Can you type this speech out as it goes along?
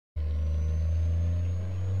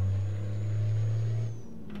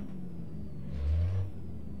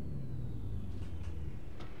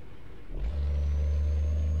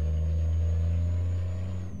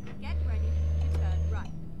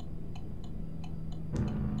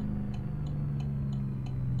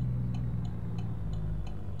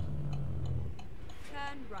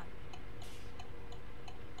Turn right.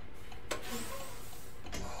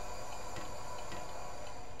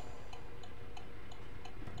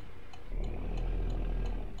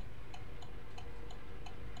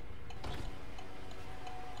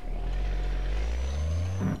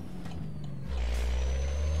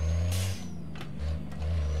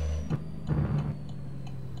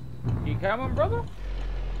 You coming, brother?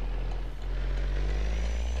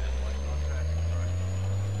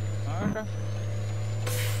 Okay.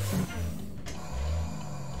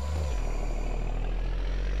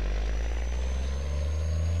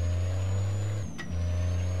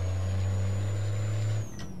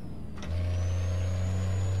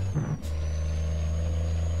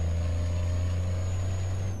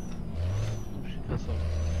 That's all.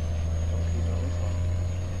 Don't keep that this one.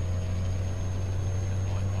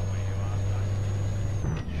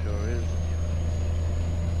 Sure is.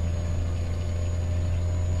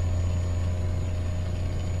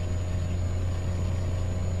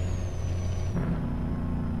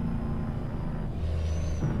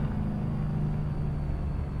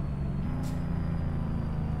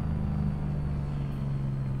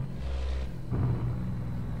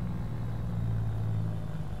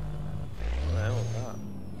 What the hell was that?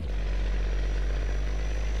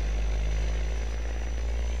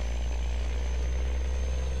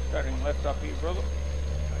 Starting left up here, brother.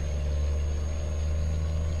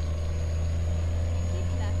 Keep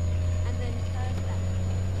left and then turn left.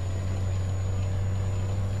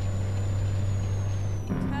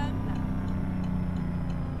 Turn left.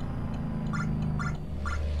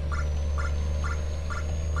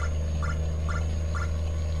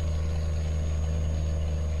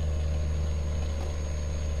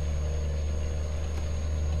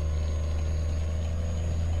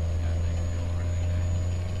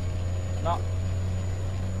 No.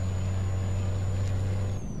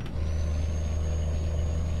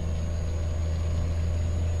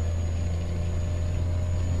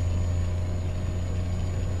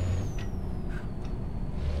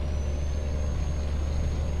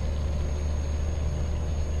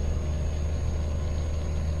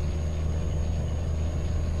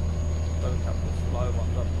 Got a couple of slow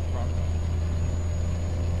ones up the front.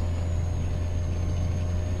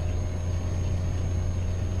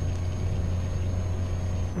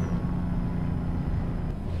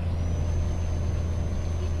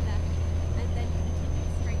 Keep left and then continue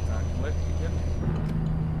straight on. Starting left again.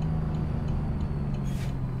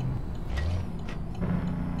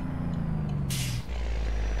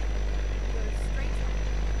 Go straight on.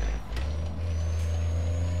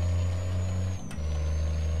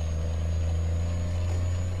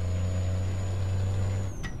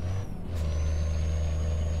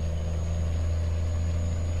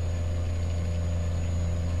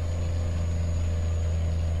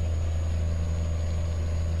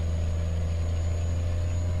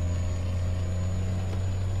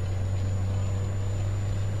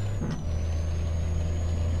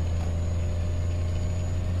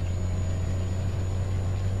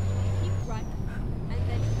 Keep right and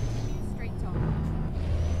then continue straight on.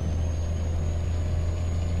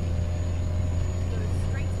 Go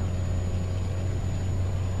straight on.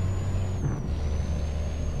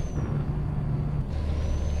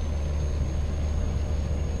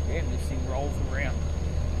 Damn, this thing rolls around.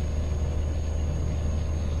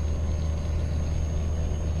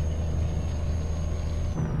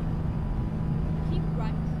 Keep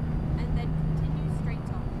right and then continue straight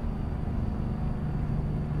on.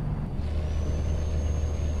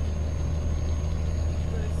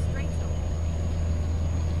 Go straight on.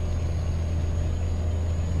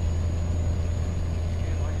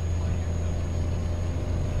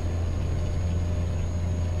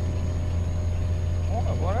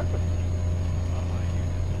 Oh, what happened?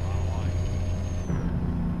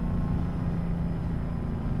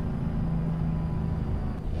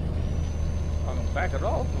 I can back it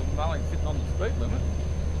off. I'm only sitting on the speed limit.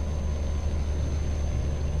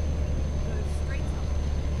 Go straight on.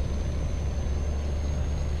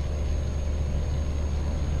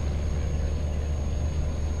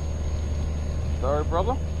 Sorry,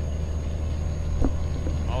 brother.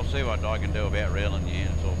 I'll see what I can do about reeling you in.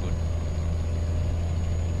 It's all good.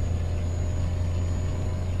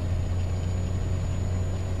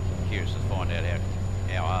 Curious to find out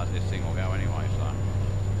how hard this thing will go anyway, so.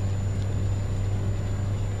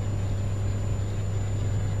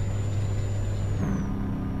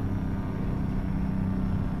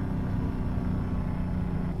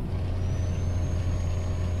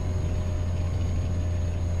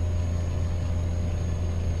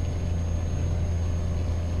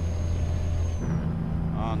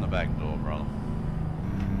 On the back door, brother.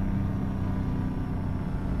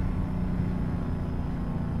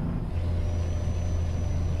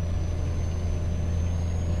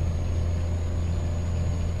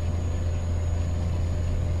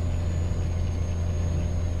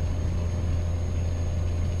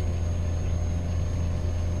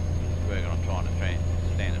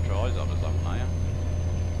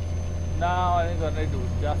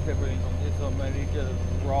 adjust everything on this. I mean, it just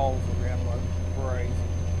rolls around like crazy.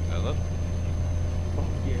 Does it? Oh,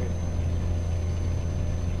 yeah.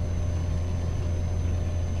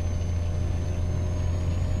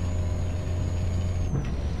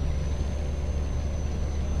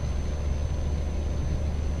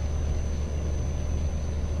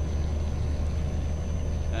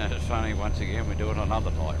 It's funny, once again, we're doing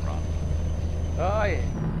another night run. Oh, yeah.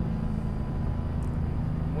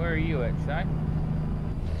 Where are you at, Shane?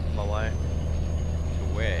 On my way. To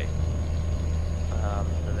where?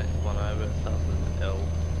 The next one over starts with L.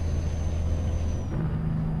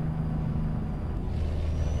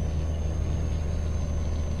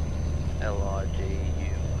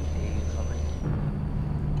 Ligue something.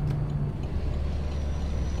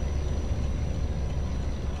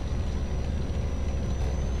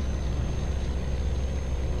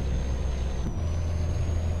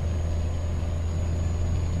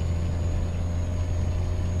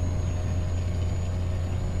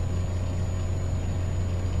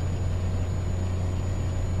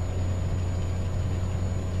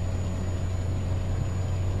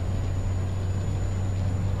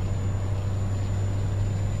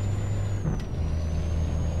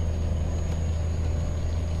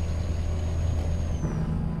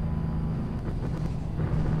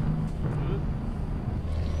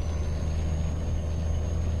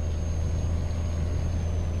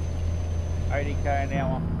 $80k an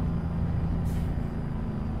hour.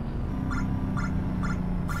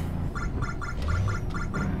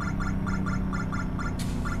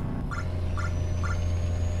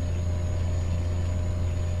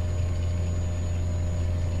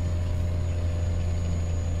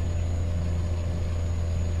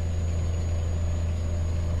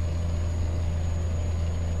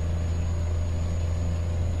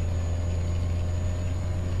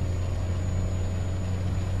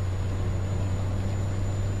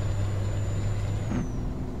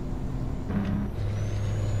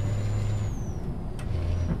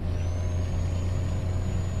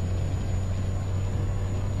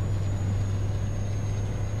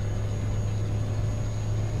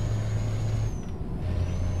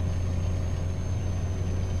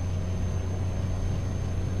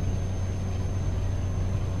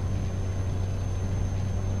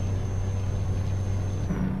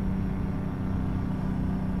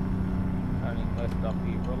 Turning left up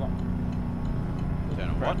here, brother.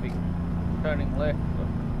 Turning what? Traffic. Turning left,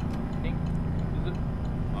 I think. Is it?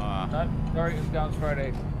 No, sorry, it's going straight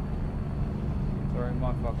east. Sorry,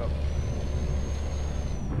 my fuck up.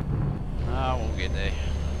 Ah, we'll get there.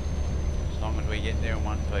 As long as we get there in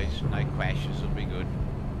one piece, no crashes will be good.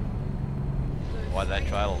 Why that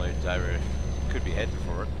trailer leads over, could be heading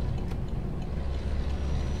for it.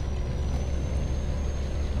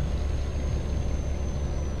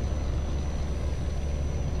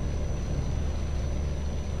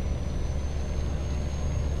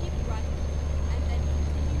 Keep right, and then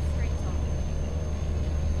continue straight on.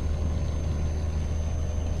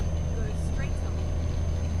 Go straight on.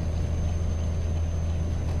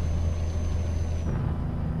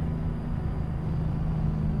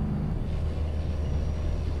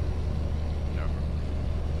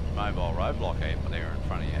 Mobile roadblock there in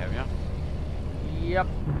front of you, have you? Yep.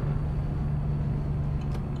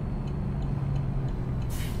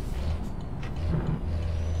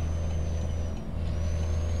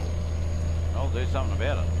 I'll do something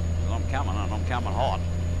about it. 'Cause I'm coming and I'm coming hot.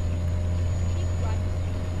 Keep right,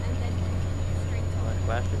 and then continue straight No on.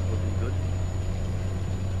 clashes would be good.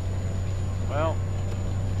 Well,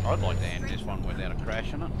 I'd like to end this one without a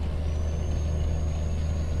crash in it.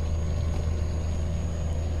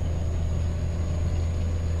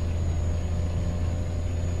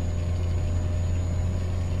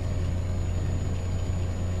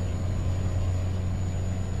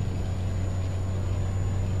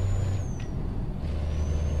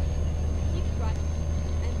 Keep right,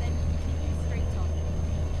 and then continue straight on.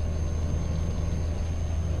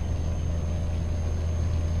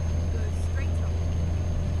 Go straight on.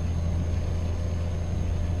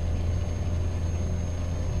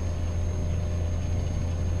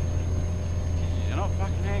 You're not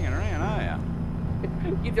fucking hanging around, are you?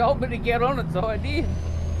 You told me to get on it, so I did.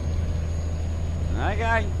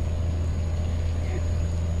 Okay.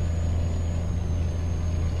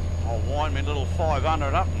 I'll wind my little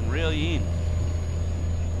 500 up and reel you in. Go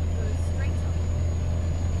straight on.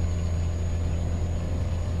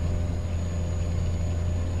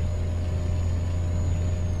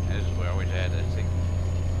 This is where we had a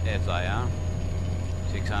SAR,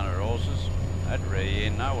 600 horses. That'd reel you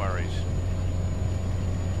in, no worries.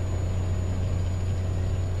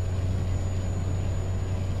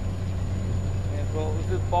 Yeah, Well, it was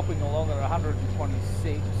just bopping along at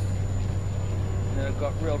 126. And then it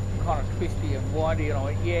got real kind of twisty and windy, and I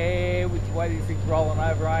went, yeah, with the way this thing's rolling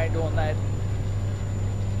over, I ain't doing that.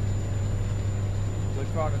 We're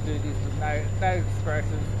trying to do this with no scratches,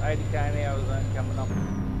 80k an hour zone coming up.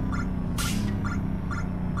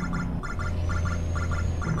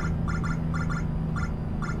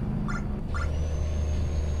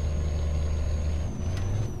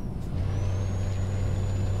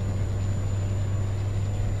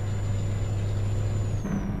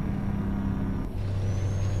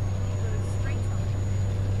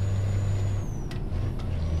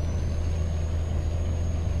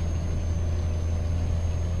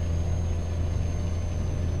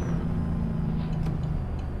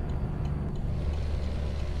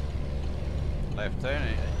 Left turn,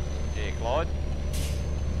 yeah, Clyde.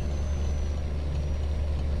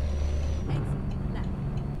 Exit left.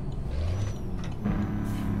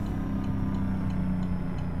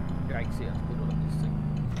 Jake sounds good on this thing.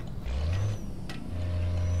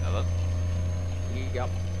 Now that, Yep.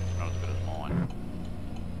 not as good as mine.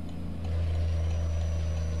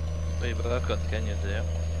 We both got Kenyans there.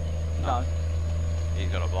 No. He's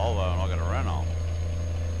got a Volvo and I got a Renault.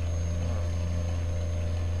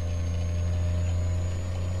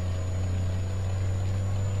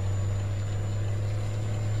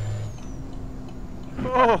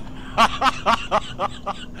 Oh,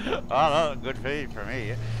 oh no, good feed for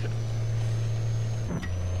me.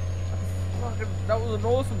 Fucking, that was an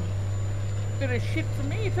awesome bit of shit for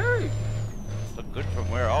me too. Looked good from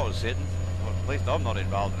where I was sitting. Well, at least I'm not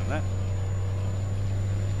involved in that.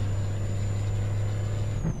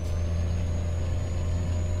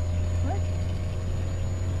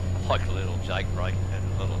 I like a little Jake break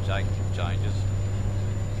and a little Jake changes.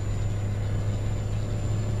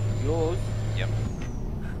 Yours. Yep.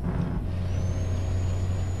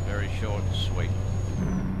 Very short and sweet.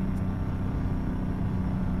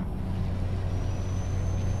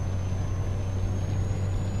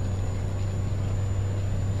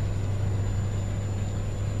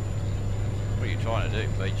 What are you trying to do?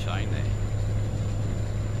 Beat Shane there?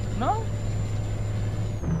 No.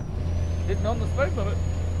 Hitting on the speed limit.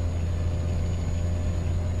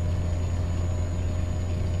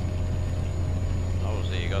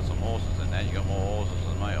 Obviously you got some horses in that. You got more horses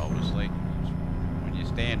than me, obviously. When you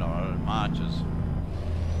stand on it, it marches.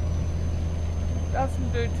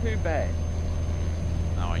 Doesn't do too bad.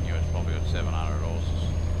 Knowing you, it's probably got 700 horses.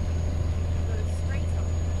 Go straight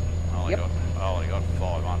on. I only got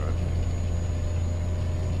 500.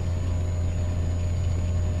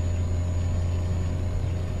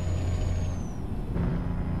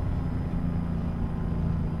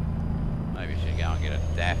 Maybe you should go and get a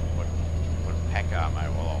DAF. Put a Packard, mate.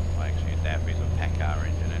 Well, actually, a DAF is a Packard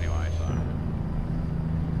engine anyway, so.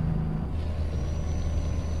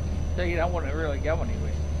 So you don't want to really go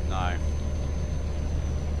anywhere. No.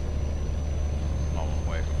 My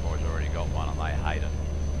working boys already got one and they hate it.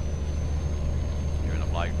 You're in a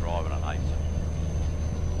bloke driving and hates it.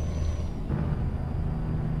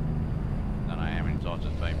 Don't know how many times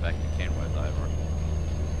it's been back to Kenworth over it.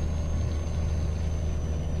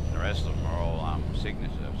 The rest of them are all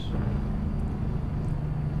signatures.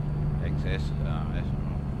 XS,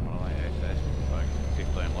 what are they? XS, like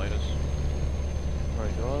 15 litres.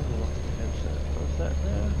 Right guys, what's that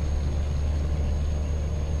now?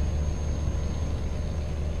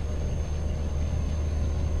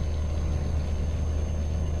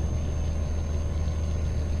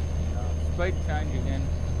 Speed change again.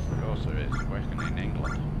 Of course there is, working in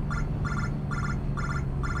England.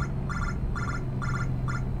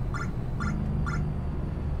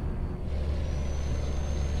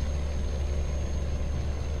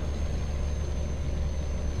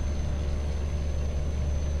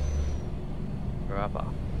 Rubber.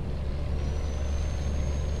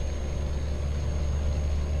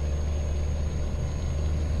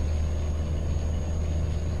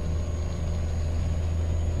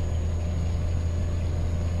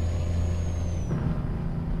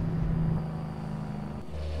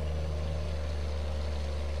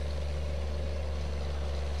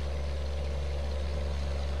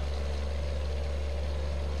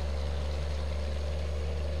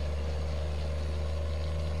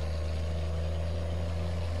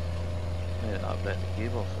 Need to update the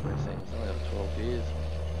gearbox for these things. I only have 12 gears.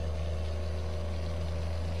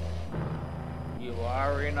 You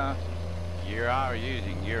are in a. You are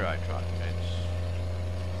using Euro truck.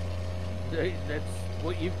 That's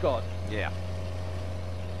what you've got. Yeah.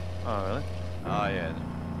 Oh really? Oh yeah.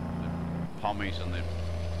 The pommies and the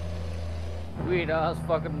Weird ass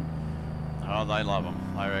fucking. oh, they love them.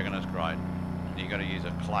 They reckon it's great. You got to use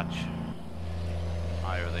a clutch.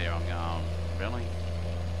 over there, I'm going, really?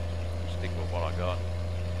 Stick with what I got.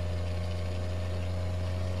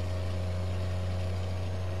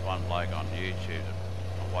 One bloke on YouTube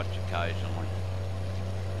that I watch occasionally.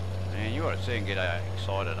 Man, you ought to see him get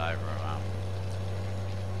excited over,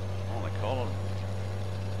 what do they call it?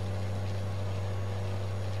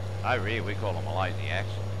 Over here we call him a lazy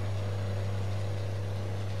axle.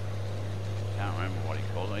 Can't remember what he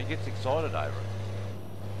calls it. He gets excited over it.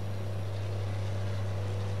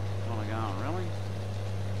 Kind of going, really?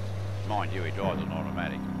 Mind you, he drives an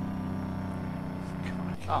automatic.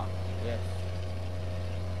 Oh, yes.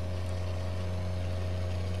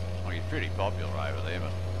 Well, he's pretty popular over there,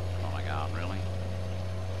 but kind of going, really?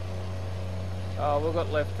 Oh, we've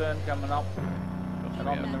got left turn coming up. Got And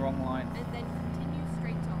I'm in the wrong line. And then continue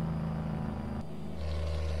straight on.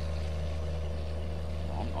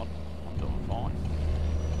 I'm not. I'm doing fine.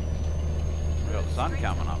 We've got the sun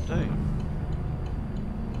coming up too.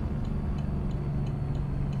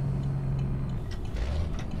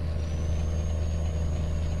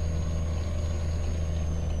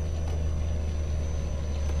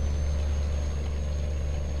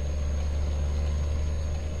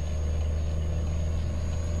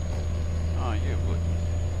 Oh, you're good.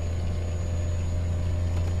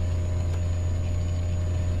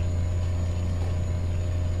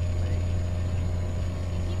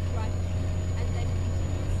 Keep right. And then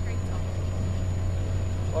continue straight on.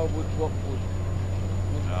 Oh, what would?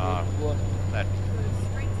 What? That Go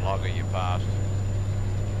straight on. logger you passed,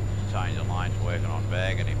 changing lanes, working on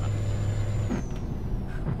bagging him, and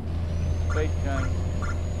Speed change.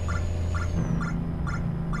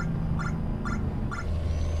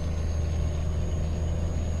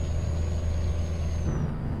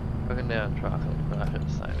 Broken down truck and back at the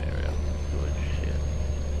same area. Good shit.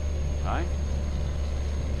 hey,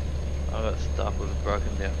 I got stuck with a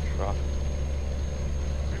broken down truck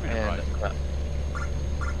give me a and break. crap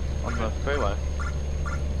on the freeway.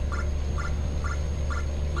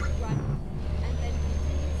 Keep right. And then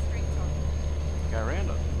continue straight on. Go around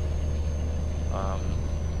it.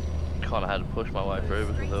 Kind of had to push my way through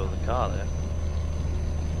because there was a car there.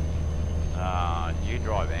 You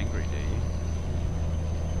drive angry, do you?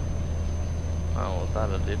 Oh, well, that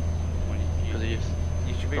I did. Well, Because you just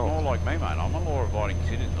you should be Oh. more like me, mate. I'm a law-abiding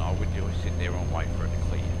citizen. I would just sit there and wait for it to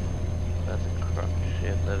clear. that's a crap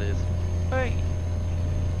shit. That is. Hey.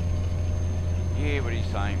 Yeah, what he's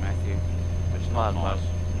saying, Matthew. It's not Pardon, nice.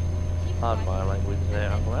 Keep Pardon right. my language there,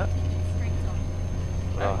 And Uncle then Matt. continue straight on.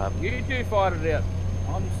 But I'll have. You two fight it out.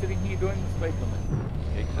 I'm sitting here doing the speed limit.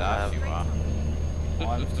 Exactly, you Straight are. on.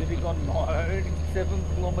 I'm sitting on 97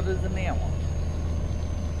 kilometres an hour.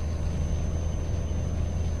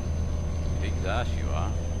 Exactly, you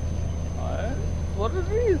are. Oh, what it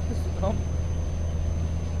is.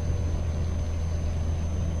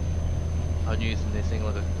 I'm using this thing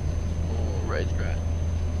like a racetrack.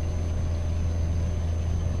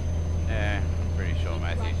 Yeah, I'm pretty sure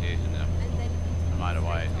Matthew's using the And then continue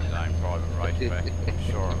motorway as his own private racetrack.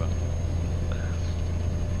 I'm sure of it.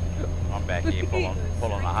 I'm back here pulling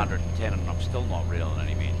 110 and I'm still not reeling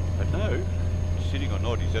any in. But no, sitting on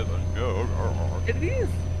 97. It is.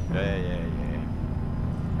 Yeah.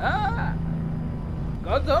 Ah.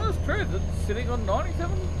 God's honest truth. It's sitting on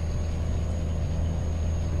 97.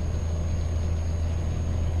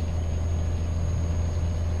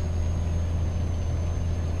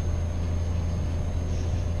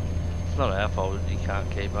 It's not our fault that you can't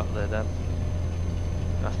keep up there, Dad.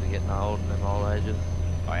 Must be getting old in them old ages.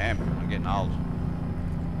 I am. I'm getting old.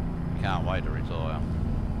 Can't wait to retire.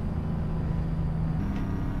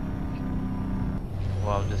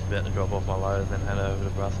 Well, I'm just about to drop off my load and then head over to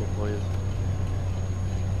Brussels for you.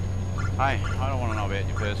 Hey, I don't want to know about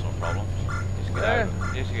your personal problems.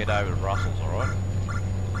 Just get over to Brussels, alright?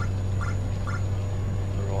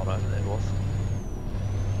 Right over there, boss.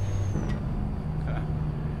 Okay.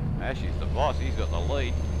 Ashley's the boss. He's got the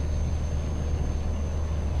lead.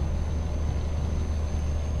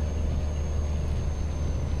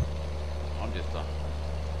 I'm just a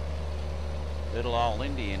little old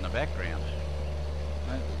Indy in the background.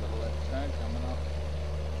 Mate, we've got a left turn coming up.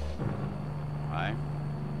 Hey,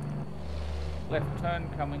 Left turn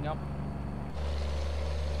coming up.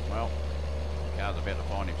 well, car's about to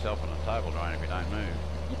find himself on a table drain if he don't move.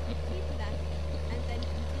 keep left. And then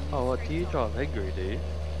continue Oh, what, do straight you on. drive angry, do you?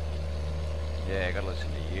 Yeah, I gotta listen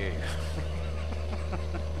to you. Go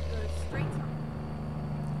straight on.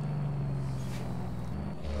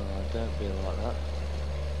 Oh, I don't feel like that.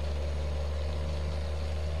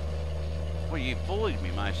 Well, you bullied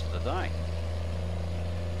me most of the day.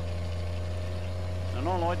 And And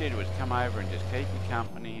all I did was come over and just keep you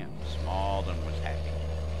company and smiled and was happy.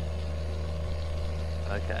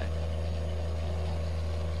 Okay.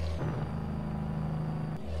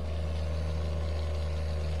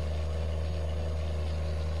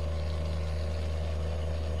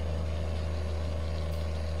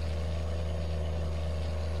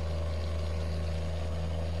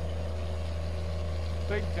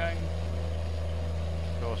 Speed change.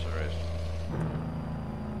 Of course there is.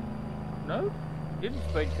 No, didn't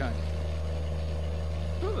speed change.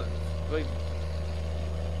 Good. Speed.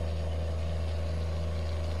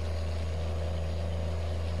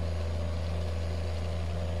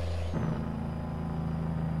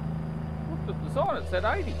 Looked at the sign, it said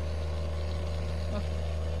 80.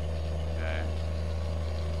 Yeah.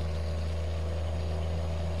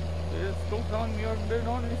 It's still telling me I can do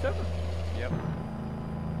 97. Yep.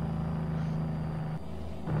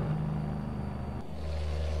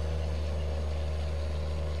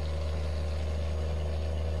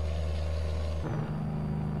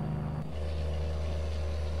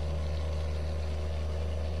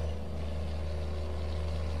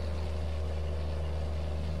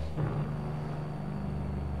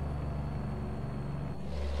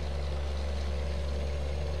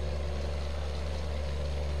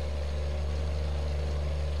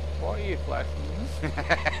 Why are you flashing this?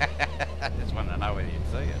 I just wanted to know whether you'd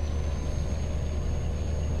see it.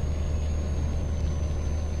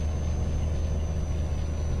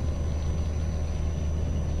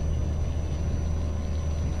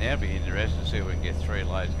 Now it'll be interesting to see if we can get 3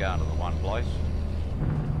 loads going to the one place.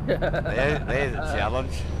 There's the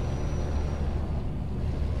challenge.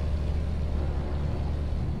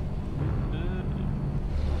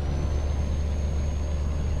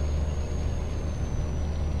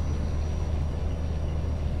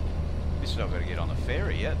 This not got to get on the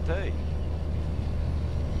ferry yet, too.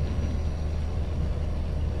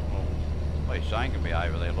 Well, at least Shane can be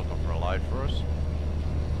over there looking for a load for us.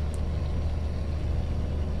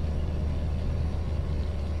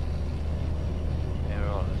 Yeah,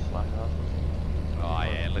 we're on a slack up. Oh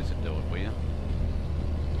yeah, let's do it, will you?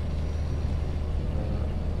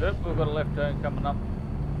 Yep, we've got a left turn coming up.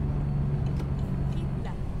 Keep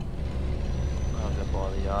left. I'll go by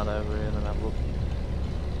the yard over here and then have a look.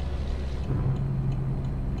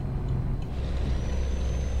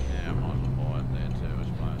 Yeah, I might as well buy it there too, I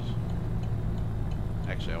suppose.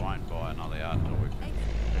 Actually, I won't buy another yard until we've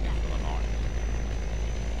finished for the night.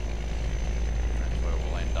 That's where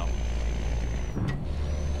we'll end up.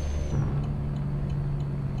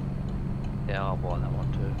 Yeah, I'll buy that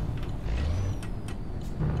one too.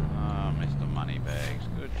 Ah, Mr. Moneybags,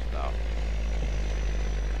 good stuff.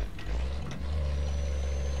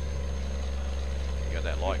 You got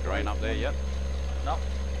that light green up there yet? No.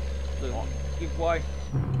 The What? give way.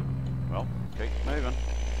 Well, keep moving.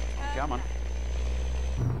 I'm coming.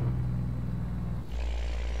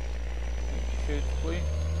 Shoot, please.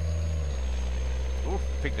 Oof,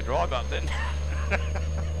 pick the drive up then. Now.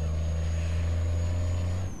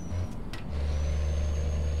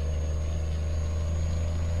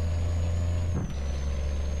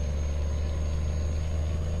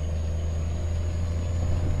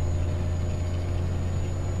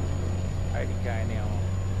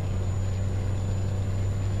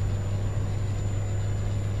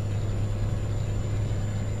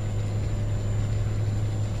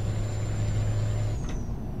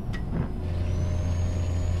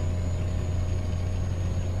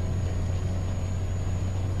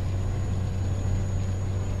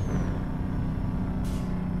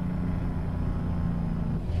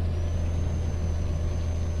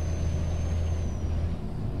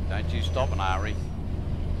 Don't you stop and hurry.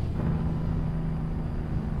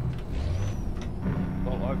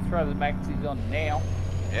 Well, I'll throw the maxis on now.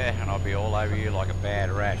 Yeah, and I'll be all over you like a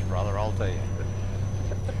bad rash, brother, I'll tell you.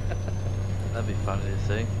 That'd be funny to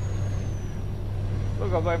see.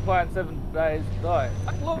 Look, I've been playing 7 days today.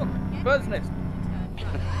 Hey, look, bird's nest.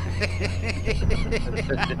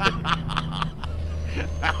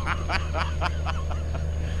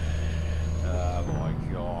 Oh my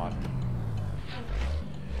god.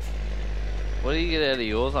 What do you get out of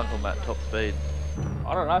yours, Uncle Matt, top speed?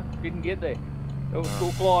 I don't know, didn't get there. It was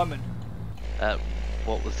still climbing.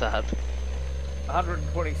 What was that?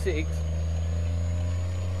 126.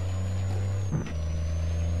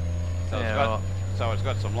 So, Yeah, it's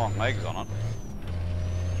got some long legs on it.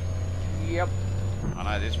 Yep. I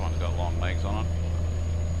know this one's got long legs on it.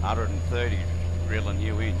 130 reeling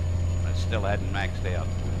you in. It still hadn't maxed out.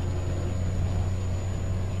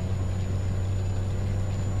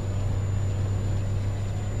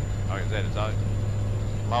 Like I said, it's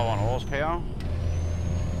low on horsepower,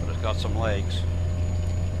 but it's got some legs.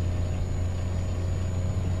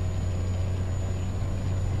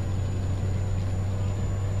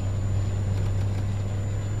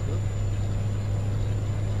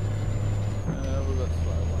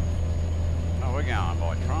 going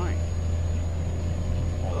by train.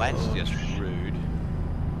 Well, that's just rude.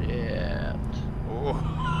 Yeah. Oh.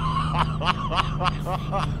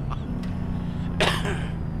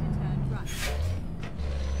 Turn right.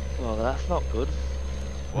 Well, that's not good.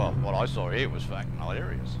 Well, what I saw here was fucking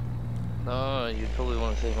hilarious. No, you probably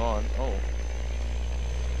want to see mine. Oh.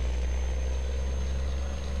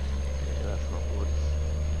 Yeah, that's not good.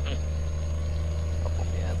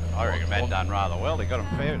 I reckon Matt done rather well. He got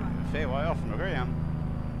him fair way off from the ground.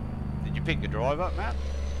 Did you pick the drive up, Matt?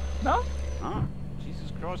 No? Oh,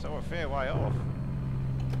 Jesus Christ, they were a fair way off.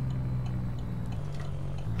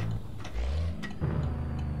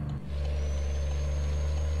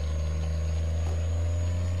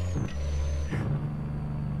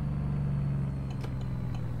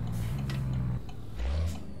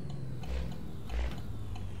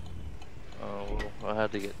 Oh, well, I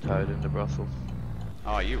had to get towed into Brussels.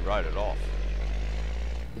 Oh, you wrote it off.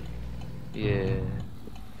 Yeah.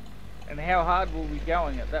 And how hard were we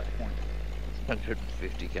going at that point?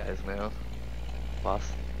 150 k's an hour.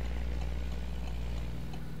 Plus.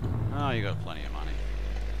 Oh, you got plenty of money.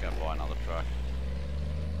 Go buy another truck.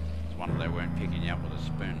 It's wonder they weren't picking you up with a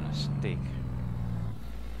spoon and a stick.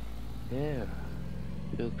 Yeah.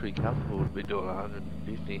 Feels pretty comfortable to be doing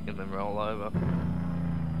 150 and then roll over.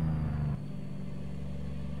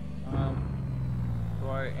 Do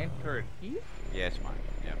I enter it here? Yes, mate.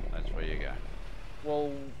 Yep, that's where you go.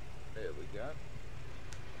 Well, there we go.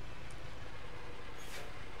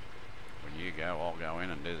 When you go, I'll go in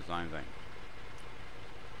and do the same thing.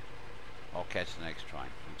 I'll catch the next train.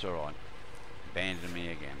 It's alright. Abandon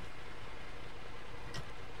me again.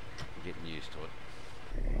 I'm getting used to it.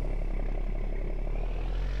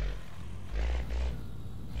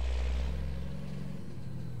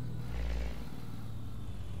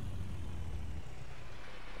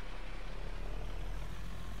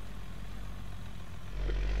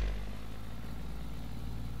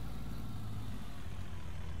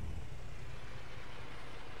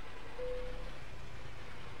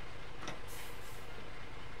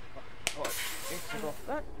 Right, exit off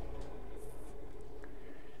that.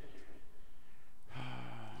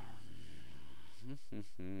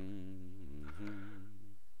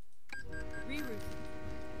 Rerouting.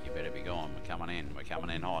 You better be going. We're coming in. We're coming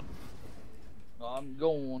in hot. I'm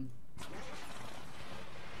going.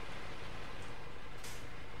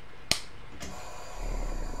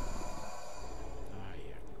 Oh,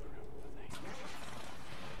 yeah.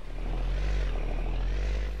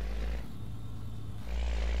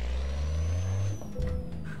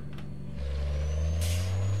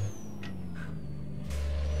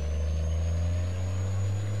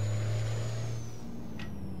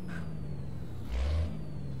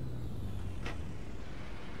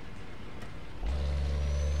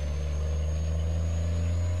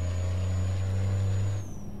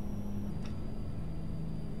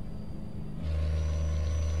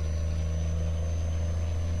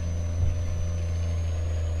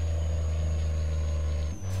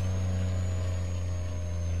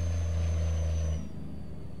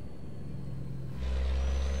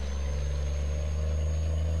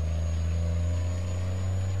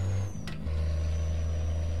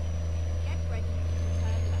 Get ready to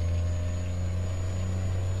turn left.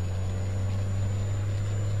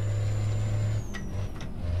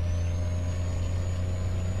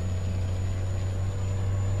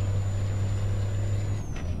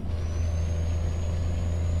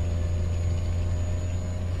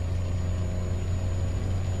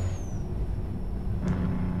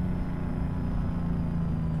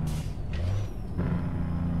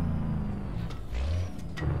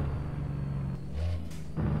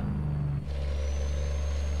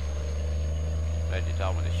 Glad you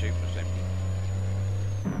told me the chute was empty.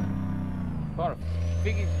 Kind of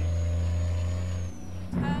figured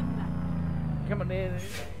Turn left. coming in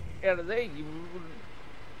out of there, you wouldn't.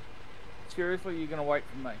 Seriously, you're gonna wait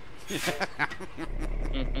for me?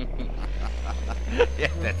 Yeah,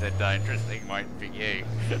 that's a dangerous thing waiting for you.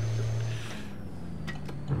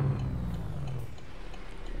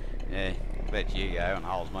 Yeah, let you go and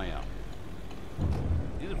holds me up.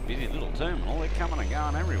 It's a busy little terminal. They're coming and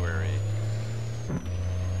going everywhere here. Turn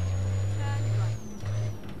right.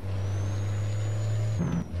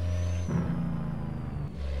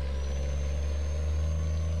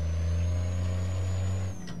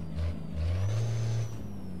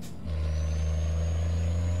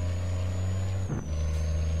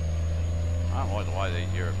 I don't like the way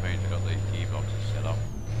these Europeans have got these gearboxes set up.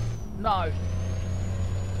 No.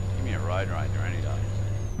 Give me a road ranger any day.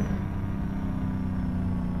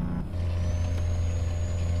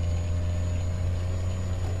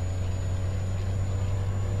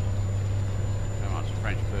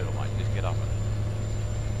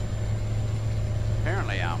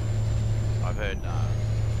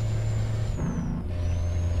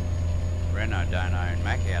 Renault don't own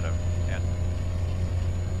Mac out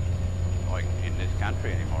like in this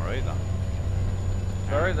country anymore either.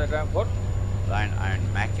 Sorry, they don't what? They don't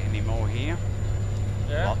own Mac anymore here.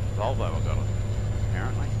 Yeah. Volvo have got it,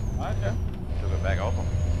 apparently. Okay. Took it back off them.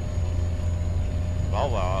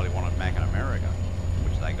 Volvo only wanted Mac in America,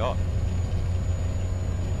 which they got.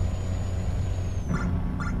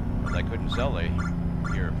 But they couldn't sell their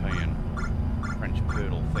European French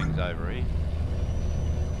poodle things over here.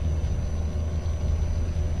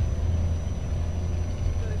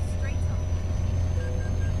 Go straight on.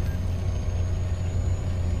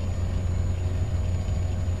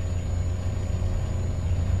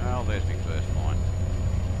 Oh, there's my first line.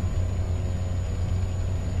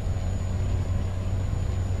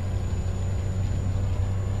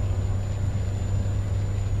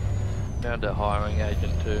 Found a hiring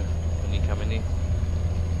agent too when you come in here.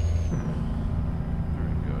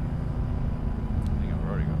 Very good. I think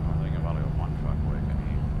I've only got one truck working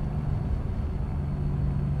here.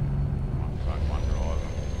 One truck, one driver.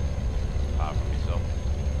 Apart from myself.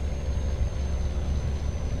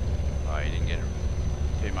 Oh, you didn't get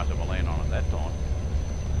too much of a land on it that time.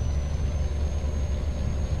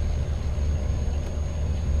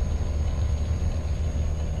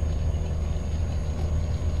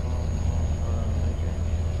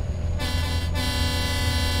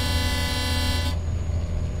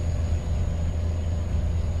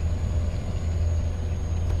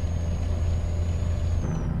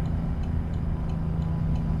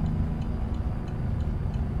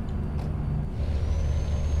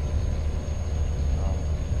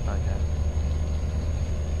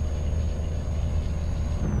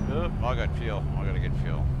 I got fuel. I gotta get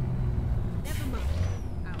fuel. Never mind.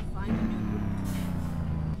 I'll find a new route.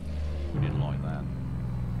 We didn't like that.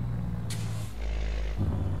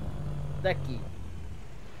 Becky.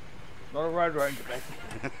 Not a Road Ranger, Becky.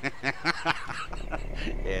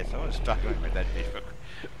 Yeah, so I was struggling with that bit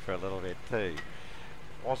for a little bit too.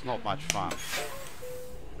 Was not much fun.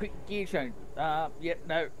 Quick gear change. Yeah,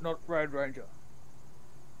 no, not Road Ranger.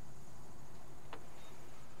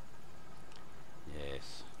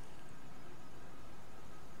 Yes.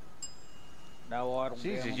 No idle.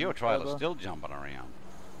 Jesus, down your on the trailer's shoulder. still jumping around.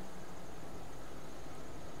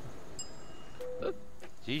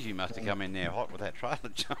 Geez, you must have come in there hot with that trailer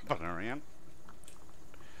jumping around.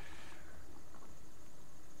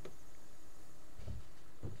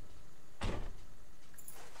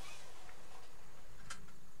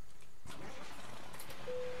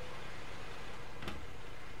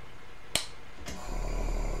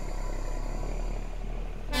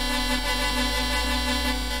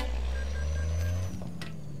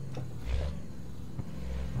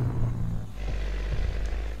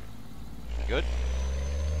 Good?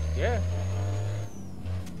 Yeah.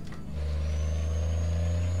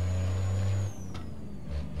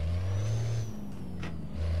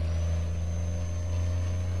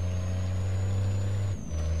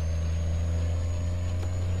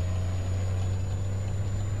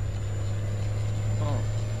 Oh,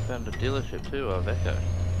 found a dealership too of Echo.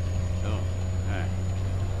 Oh, yeah.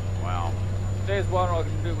 Wow. There's one I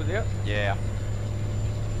can do without. Yeah.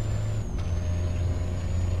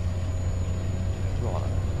 Right.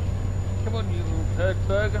 Come on, you little turd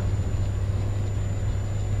burger.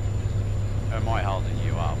 Am I holding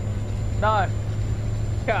you up? No.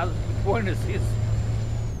 Yeah, the point is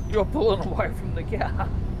you're pulling away from the car.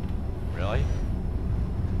 Really?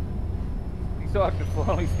 Decided to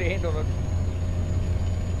finally stand on it.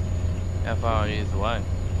 How far are you away?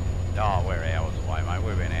 Oh, we're hours away, mate.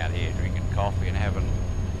 We've been out here drinking coffee and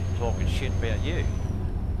talking shit about you.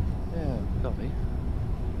 Yeah, coffee.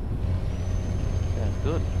 Sounds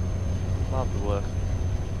good. Love the work.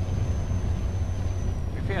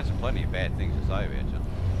 We found some plenty of bad things to say about you.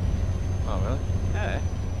 Oh, really? Yeah.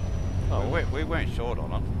 Oh, We weren't short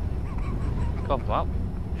on it. cough 'em up.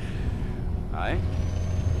 Eh?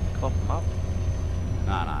 Cough 'em up.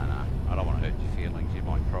 No. I don't want to hurt your feelings. You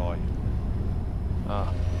might cry. Oh,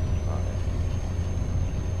 right.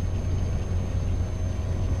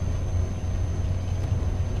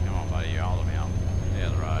 Come on, buddy. You're holding me up.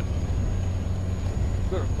 Down the road.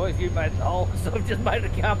 Good, at least you made the hole, so I've just made a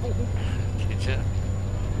couple. Did you?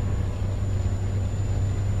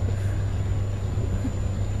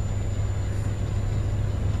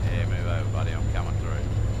 Yeah, move over, buddy. I'm coming through.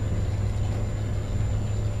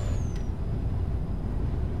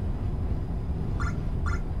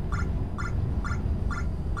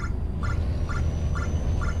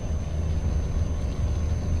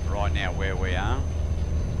 Right now, where we are,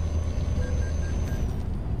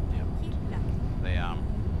 Keep left. the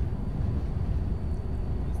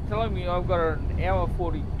He's telling me I've got an hour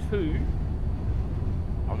 42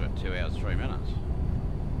 I've got 2 hours, 3 minutes.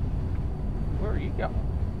 Where are you going?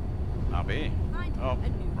 Up here. Find Oh, a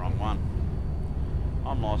new wrong one.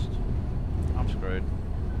 I'm lost. I'm screwed.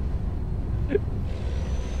 Took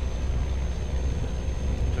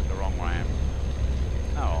the wrong ramp.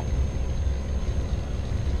 Oh well.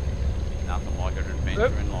 Nothing like an adventure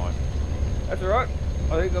Yep. in life. That's alright.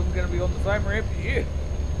 I think I'm going to be on the same ramp as you.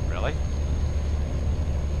 Really?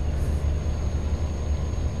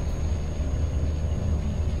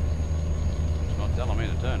 It's not telling me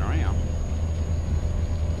to turn around.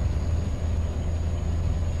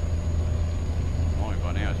 Only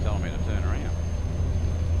by now it's telling me to turn around.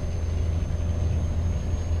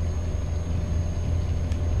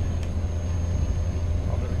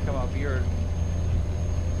 I'm going to come up here and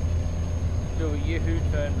do a Yahoo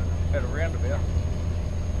turn at a roundabout.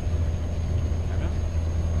 Have you?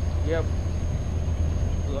 Yep.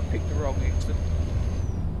 Well, I picked the wrong exit.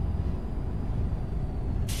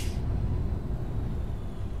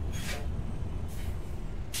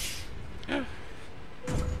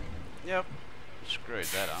 Yep. Screwed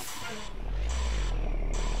that up.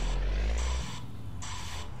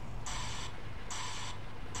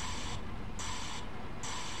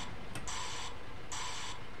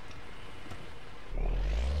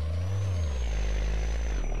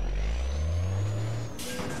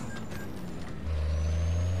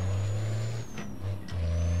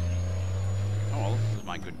 Oh well, this is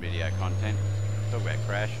my good video content. Talk about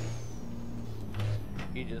crashing.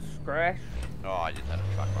 You just crash. Oh, I just had a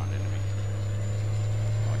truck run into me.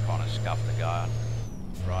 I kind of scuffed the guard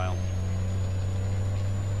rail.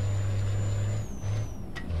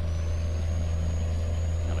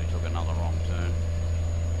 Nearly took another wrong turn.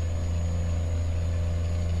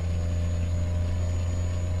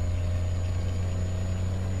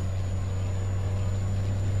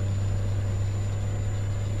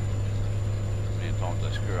 Many times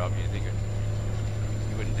I screw up, you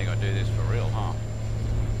wouldn't think I'd do this for real, huh?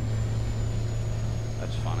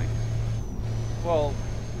 That's funny. Well,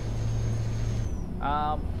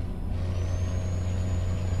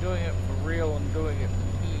 doing it for real and doing it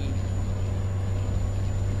for me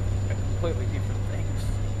are completely different things.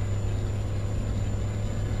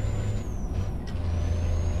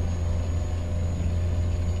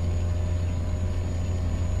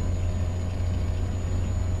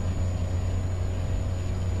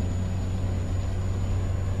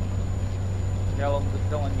 How long is it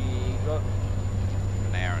telling you you got?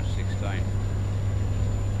 An hour and 16.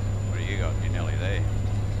 What do you got? You're nearly there.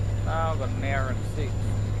 No, I've got an hour and 6.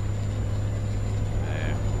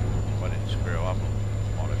 Yeah. If I didn't screw up, I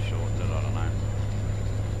might have shortened it, I don't know.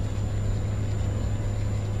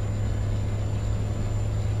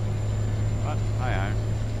 But, hey-ho.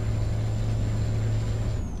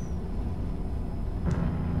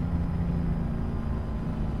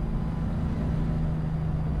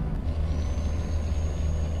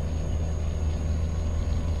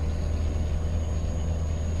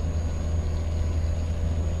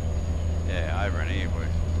 Yeah, over in here, where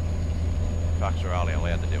trucks are only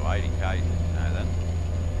allowed to do 80k, you know that?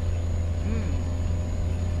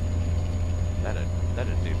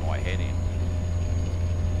 That'd do my head in.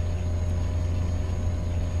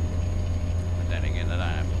 But then again, they don't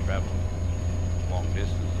have to travel long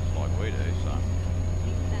distances like we do, so.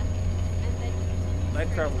 Keep left, and then continue They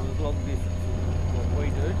straight travel on. as long distance as what we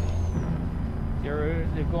do.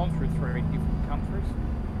 They've gone through 3 different countries.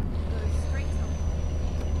 Go straight on.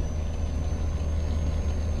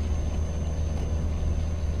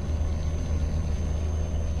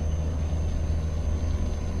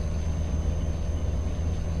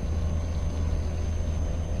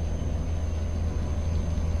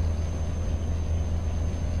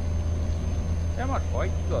 How much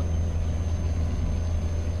weight you got?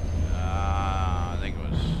 I think it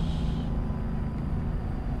was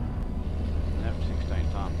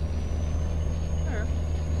 16 ton. Yeah.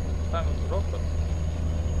 Same as what I've got.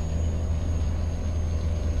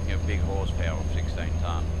 You have big horsepower of 16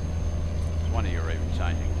 ton. It's wonder you're even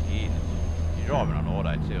changing gears. You're driving on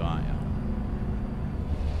auto too, aren't you?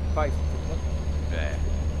 Basically. Yeah.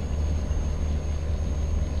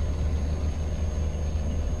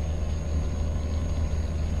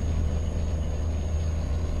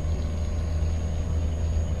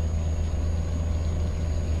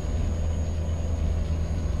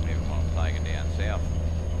 Even when I'm taking down south,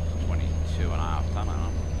 it's 22.5 ton on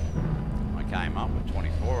them. I came up with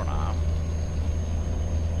 24.5.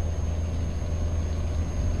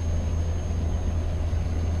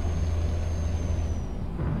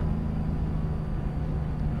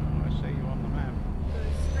 Oh, I see you on the map. Go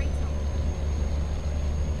straight on.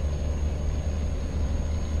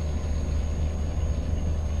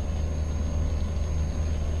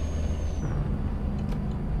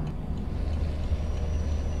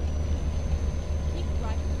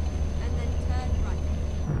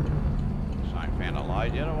 found a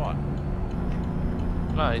load yet or what?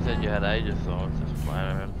 No, he said you had ages, so I was just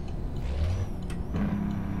playing around.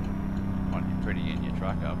 Might be pretty getting your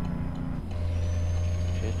truck up.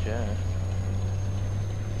 Shit, yeah.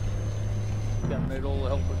 Gonna need all the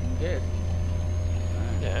help we can get.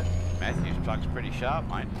 Yeah. Matthew's truck's pretty sharp,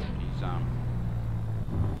 mate. He's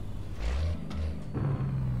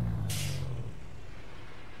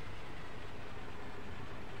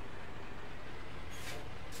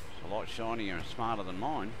it's a lot shinier and smarter than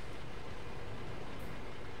mine.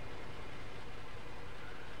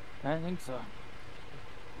 I don't think so.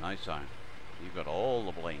 No, so you've got all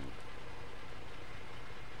the bling.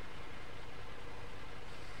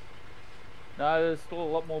 No, there's still a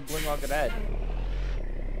lot more bling I could add.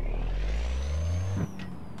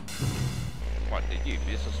 What, did you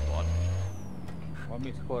miss a spot? I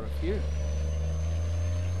missed quite a few.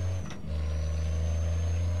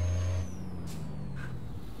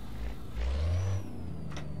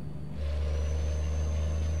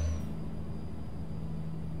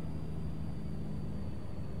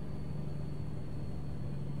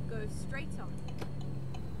 Go straight on.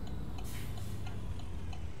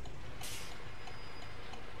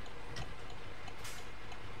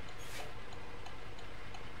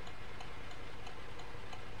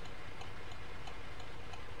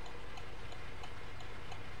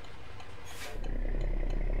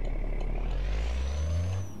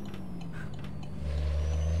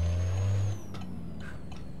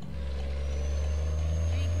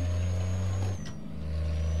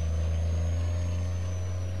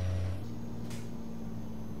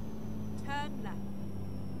 Turn left.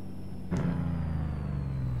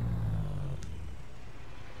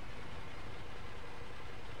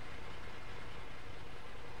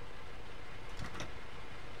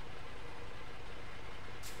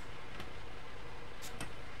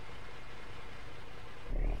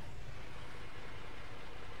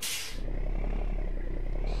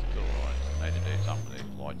 Still right. Need to do something with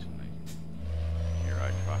these lights in the Euro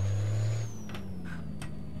truck.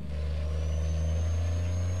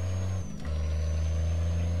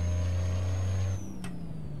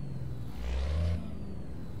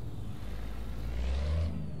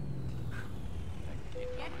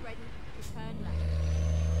 Get ready to turn left.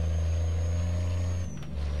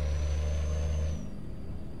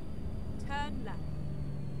 Turn left.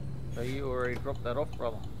 So you already dropped that off,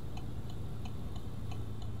 brother.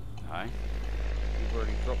 Hey? You've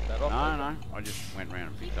already dropped that off. No, no. I just went round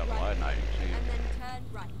and picked up a load and I didn't see And it. then turn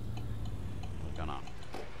right. I'm gonna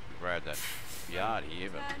grab that yard here,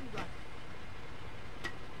 but Turn right.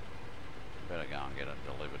 better go and get it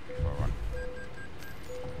delivered before I...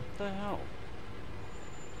 What the hell?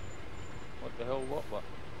 What the hell, what?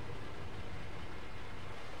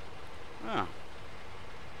 Oh.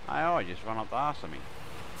 AI just run up the arse of me.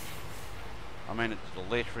 I mean, it's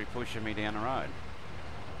literally pushing me down the road.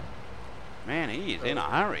 Man, he is in a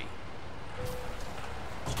hurry.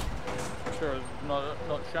 Sure it's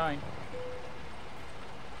not showing.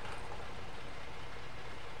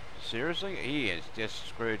 Seriously? He has just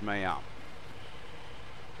screwed me up.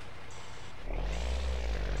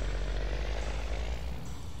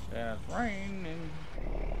 And it's raining.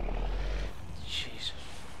 Jesus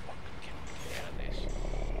fucking, can we get out of this?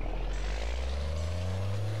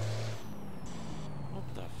 What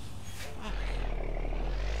the fuck?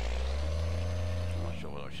 I'm not sure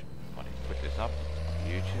whether I should bloody put this up on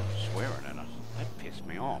YouTube, swearing at us. That pissed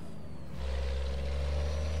me off.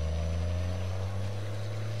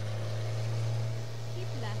 Keep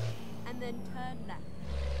left and then turn left.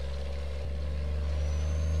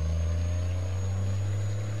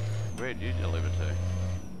 Where did you deliver to?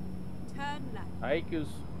 Turn left. Acres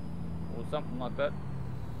or something like that.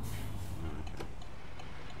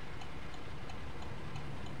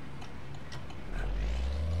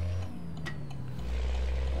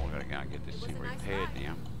 Oh, I gotta go and get this Was thing a nice repaired ride.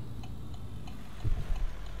 now.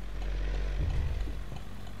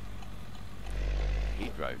 He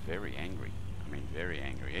drove very angry. I mean, very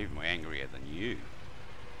angry. Even more angrier than you.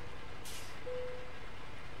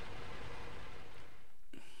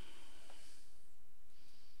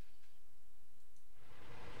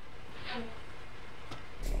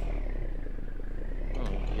 Oh,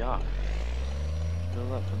 yuck.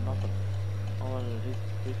 Build that for nothing.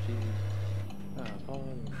 550. No,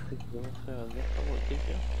 560 horsepower. Is that what it gives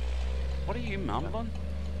you? What are you mumbling?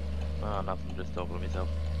 Oh, nothing. Just talking to myself.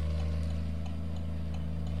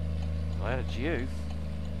 Glad it's you.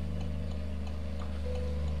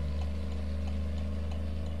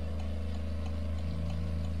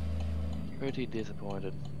 Pretty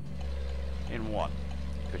disappointed. In what?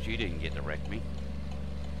 Because you didn't get to wreck me.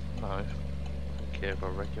 No. I don't care if I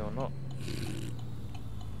wreck you or not.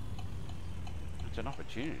 It's an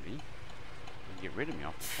opportunity to get rid of me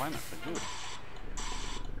off the planet for good.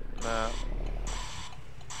 Nah.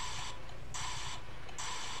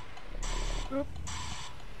 Oop.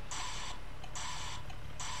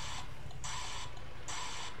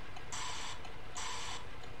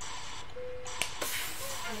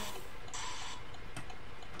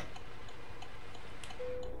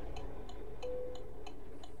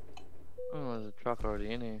 Oh, there's a truck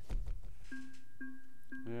already in here.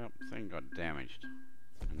 Yep, thing got damaged.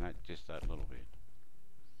 And that just that little bit.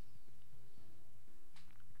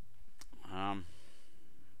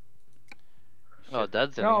 Oh,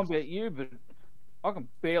 Dad's in I don't here. know about you, but I can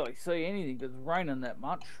barely see anything because it's raining that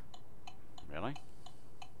much. Really?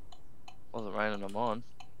 Wasn't raining on mine.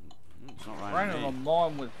 It's not Raining raining on here.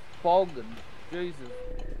 mine with fog and Jesus.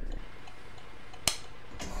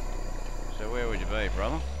 So where would you be,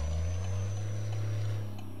 brother?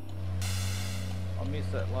 I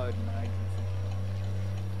missed that loading agency.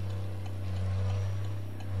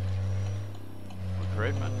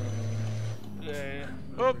 Recruitment. Yeah.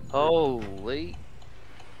 Oop. Holy.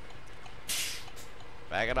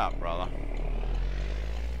 Back it up, brother.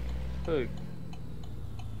 Who?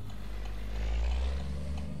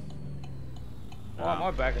 Why am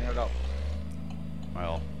I backing it up?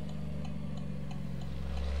 Well,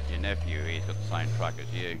 your nephew, he's got the same truck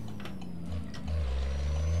as you.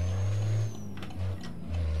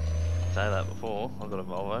 Say that before. I got a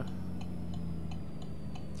Volvo.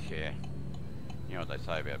 Yeah. You know what they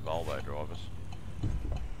say about Volvo drivers.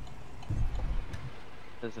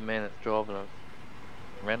 There's a man that's driving a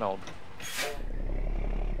Renault.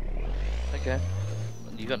 Okay.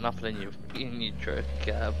 You got nothing in your truck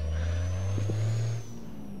cab.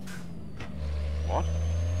 What?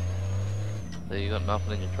 So you got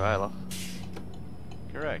nothing in your trailer.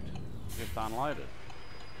 Correct. Just unloaded.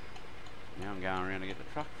 Now I'm going around to get the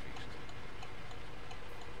truck fixed.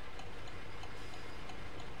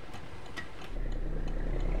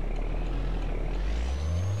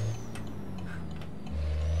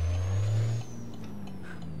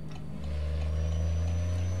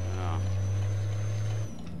 Oh,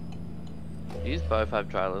 You both have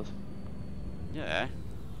trailers. yeah.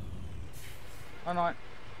 I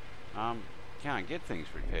know. Can't get things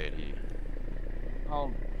repaired here.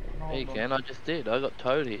 Hold Yeah, you on. can. I just did. I got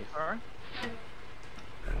towed here. Sorry.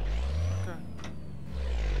 Okay.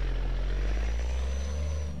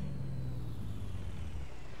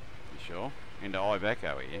 You sure? Into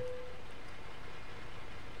Ibeco, are you?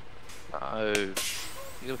 No.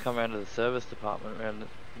 You gotta come around to the service department around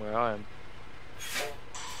where I am.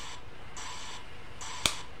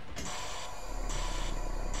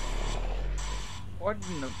 Why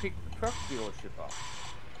didn't I pick the truck dealership up?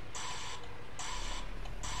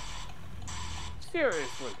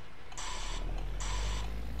 Seriously.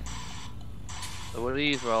 So what are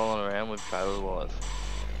you rolling around with trailer wise?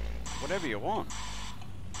 Whatever you want.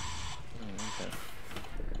 Okay.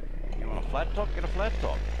 You want a flat top? Get a flat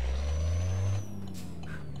top.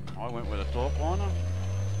 I went with a torque liner.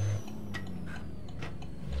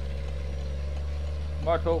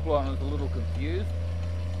 My talk line was a little confused.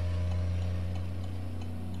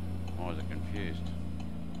 I was confused.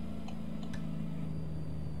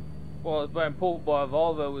 Well, it was being pulled by a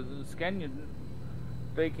Volvo with the Scanian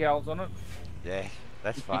decals on it. Yeah,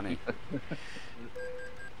 that's funny.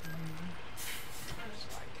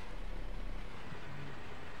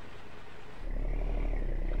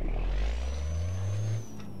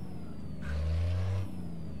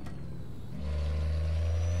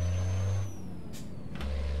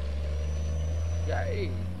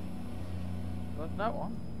 Yay. Got that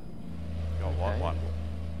one. Got what Okay. one?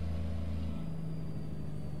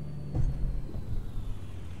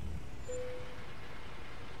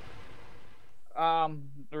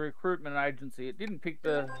 The recruitment agency. It didn't pick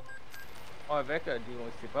the Iveco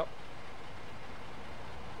dealership up.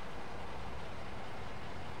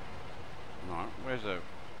 Right, where's a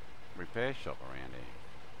repair shop around here?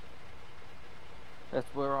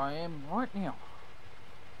 That's where I am right now.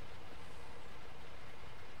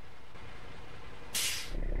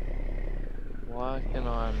 Why can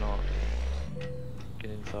I not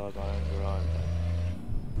get inside my own garage?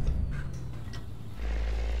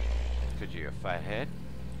 Because you're a fat head?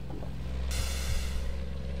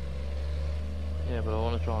 Yeah, but I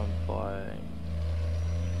want to try and buy.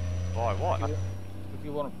 Buy what? If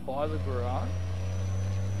you want to buy the garage,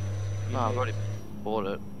 you No, I've need- already bought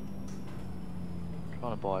it. I'm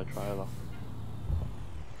trying to buy a trailer.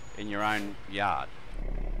 In your own yard?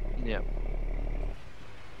 Yep.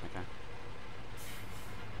 Okay.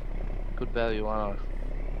 Good value, aren't I?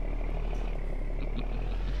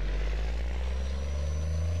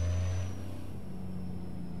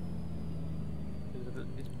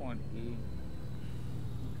 point here.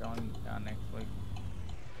 Selling your car next week.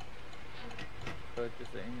 Purchase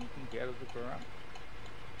anything out of the garage.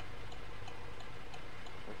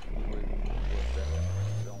 What's the word? What's that?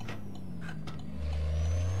 Sell.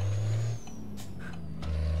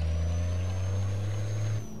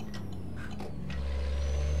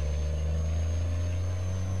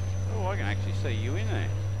 Oh, I can actually see you in there.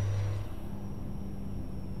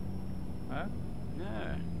 Huh?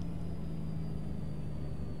 Yeah.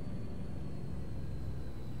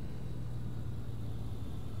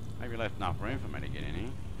 Maybe left enough room for me to get in here.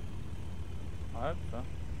 I hope so.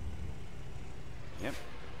 Yep.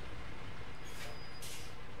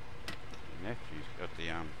 My nephew's got the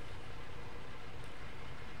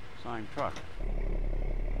same truck.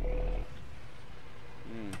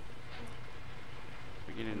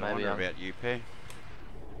 Beginning to Maybe wonder about you, Pair.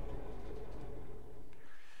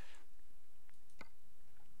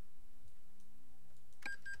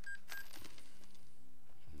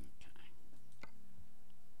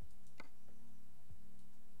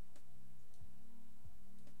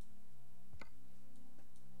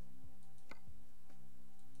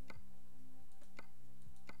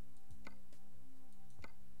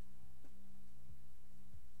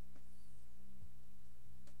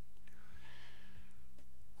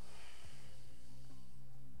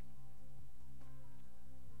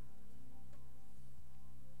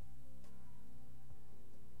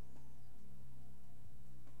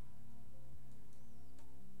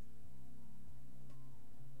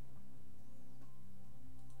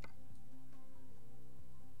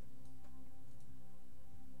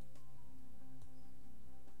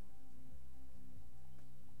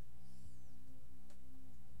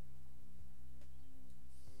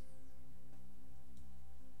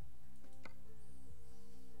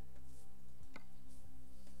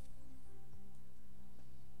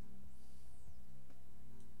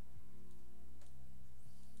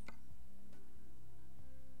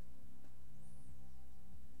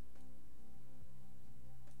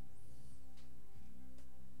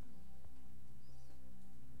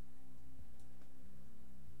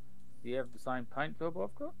 Do you have the same paint job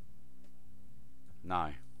I've got? No.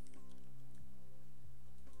 No.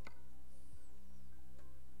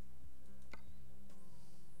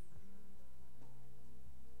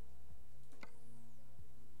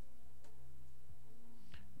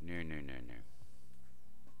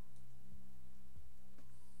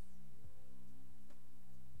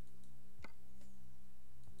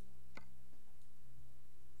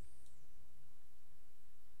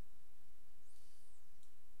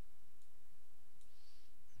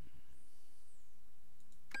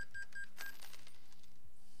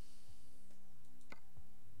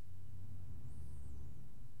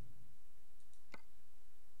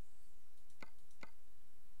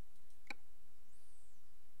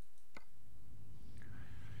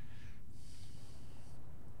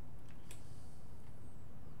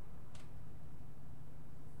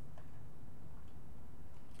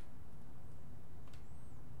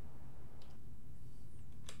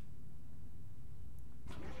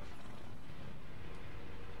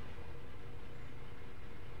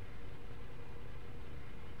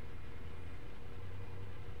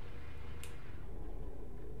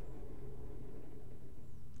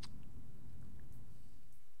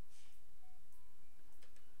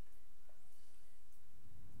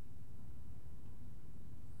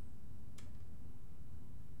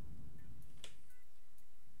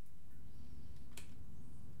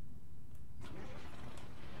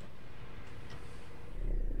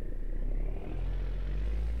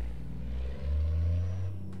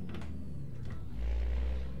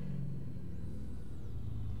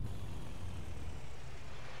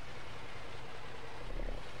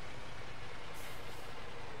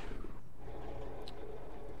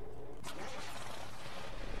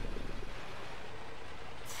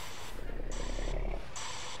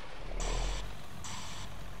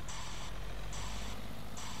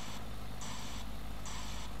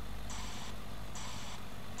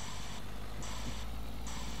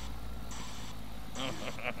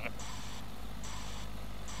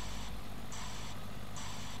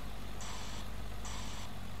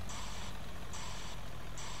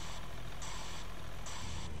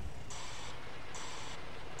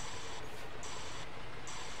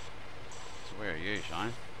 So where are you,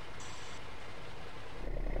 Shane?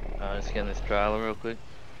 Just getting this trailer real quick.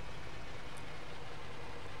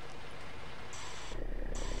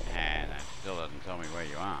 And that still doesn't tell me where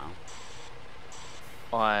you are.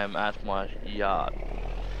 I am at my yard.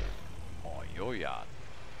 Oh, your yard.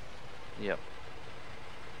 Yep.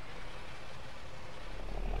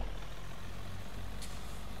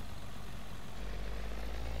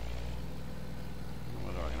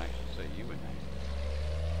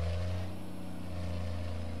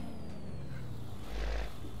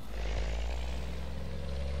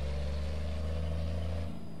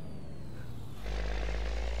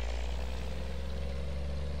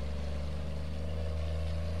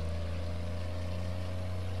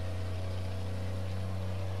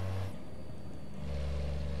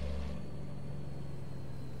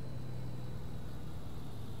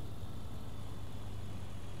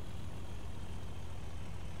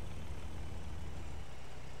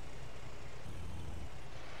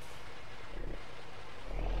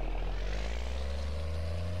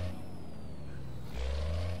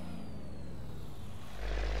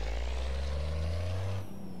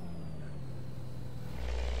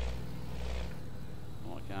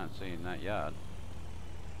 don't see you in that yard.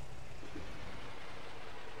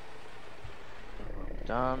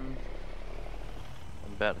 Done.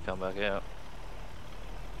 I'm about to come back out.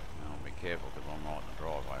 I'll be careful because I'm right in the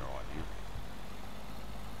driveway right now.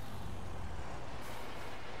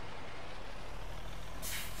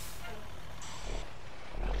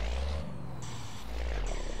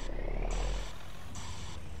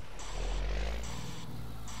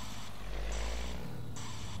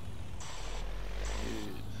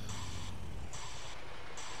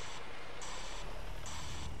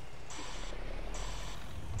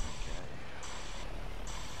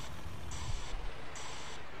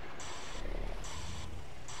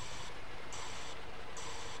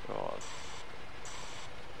 Right.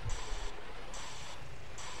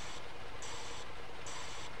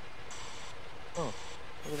 Oh,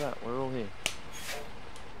 look at that, we're all here.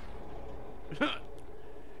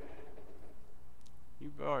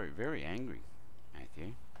 You're very, very angry,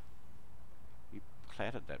 Matthew. You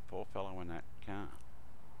clattered that poor fellow in that car.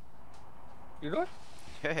 You know?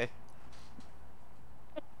 Yeah.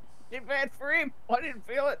 Did bad for him. I didn't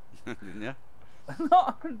feel it. Didn't you?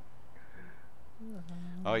 No.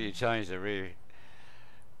 Oh, you changed the rear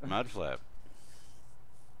mud flap.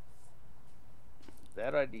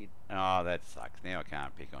 That I did. Oh, that sucks. Now I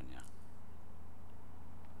can't pick on you.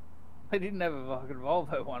 They didn't have a fucking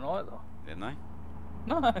Volvo one either. Didn't they?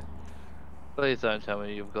 No. Please don't tell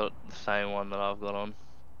me you've got the same one that I've got on.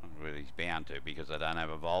 Well, he's bound to because I don't have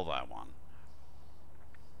a Volvo one.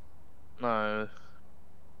 No.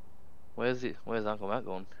 Where's Uncle Matt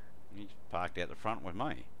gone? He's parked out the front with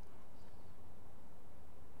me.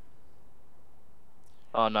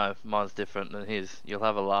 Oh no, mine's different than his. You'll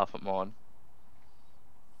have a laugh at mine.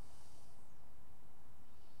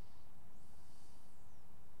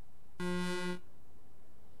 We'll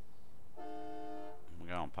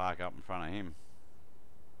go and park up in front of him.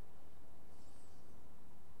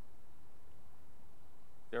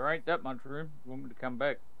 There ain't that much room. You want me to come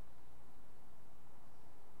back?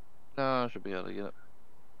 No, I should be able to get it.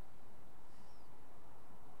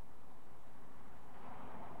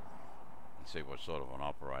 Let's see what sort of an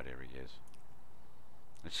operator he is.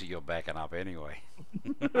 Let's see, you're backing up anyway.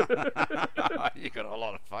 You got a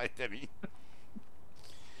lot of faith in me.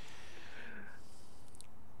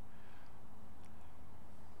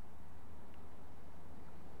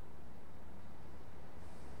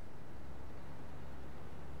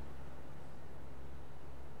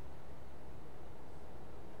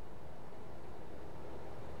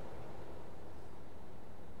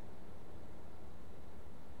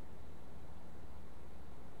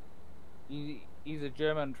 He's a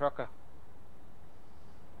German trucker.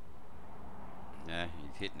 Yeah,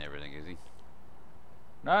 he's hitting everything, is he?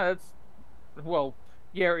 No, that's well,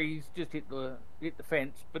 yeah, he's just hit the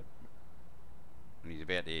fence, but And he's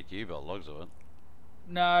about to hit you by the looks of it.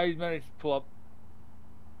 no, he's managed to pull up.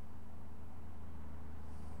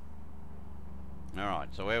 Alright,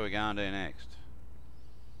 so where are we going to next?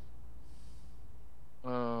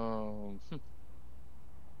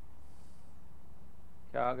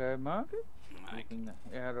 Cargo market. Mate. Looking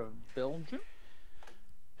out of Belgium.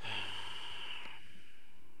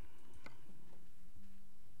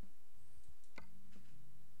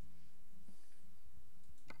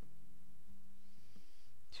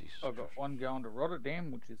 Jesus I've got Christ. one going to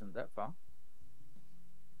Rotterdam, which isn't that far.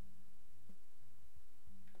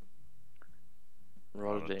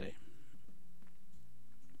 Rotterdam.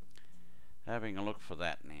 Having a look for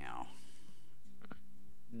that now.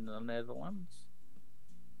 In the Netherlands.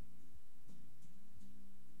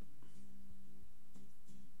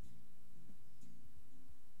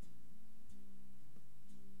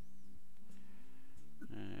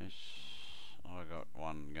 Yes, I got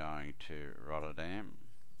one going to Rotterdam.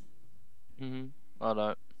 I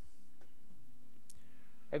don't.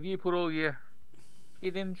 Have you put all your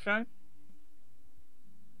shit in, Shane?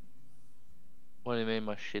 What do you mean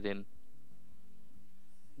my shit in?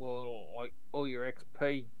 Well, like all your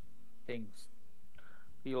XP things,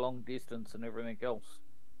 your long distance and everything else.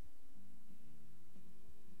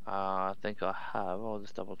 I think I have. I'll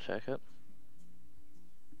just double check it.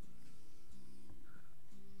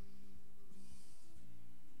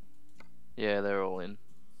 Yeah, they're all in.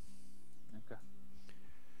 Okay.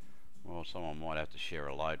 Well, someone might have to share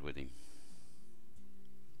a load with him.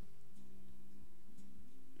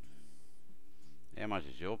 How much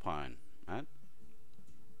is your paying, Matt?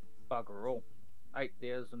 Bugger all.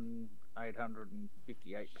 £8,858.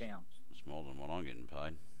 It's more than what I'm getting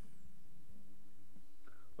paid.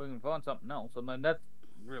 We can find something else. I mean, that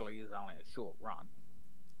really is only a short run.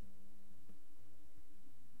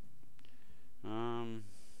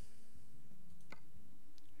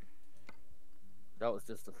 That was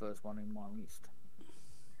just the first one in my list.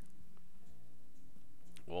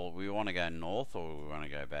 Well, we want to go north or we want to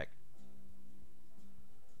go back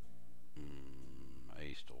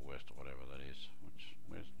east or west or whatever that is.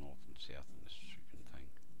 Where's north and south in this freaking thing?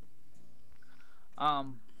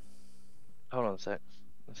 Hold on a sec.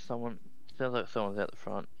 Sounds like someone's out the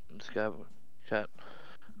front. Just go have a chat.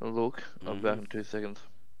 A look. I'll be back in 2 seconds.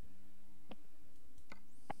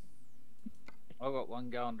 I got one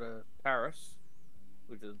going to Paris,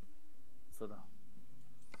 which is sort of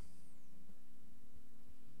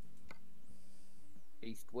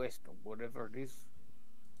east-west or whatever it is.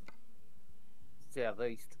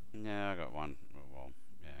 Southeast. Yeah, I got one. Well,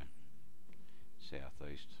 yeah,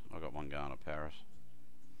 southeast. I got one going to Paris.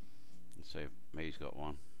 Let's see if me's got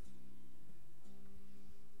one.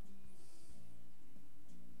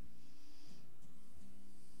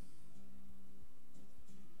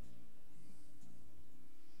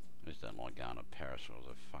 I just don't like going to Paris with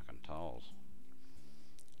the fucking tolls.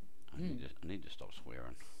 I need to stop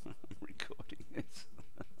swearing. I'm recording this.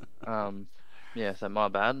 Yeah, so my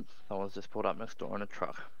bad. Someone's just pulled up next door in a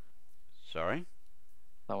truck. Sorry?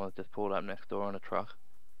 Someone's just pulled up next door in a truck.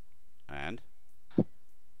 And? I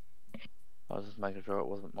was just making sure it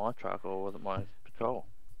wasn't my truck or wasn't my patrol.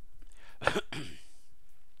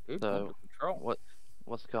 So,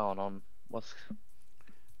 what's going on? What's...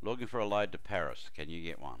 Looking for a load to Paris. Can you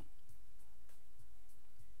get one?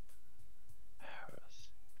 Paris.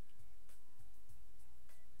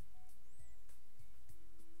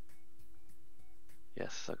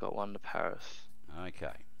 Yes, I got one to Paris.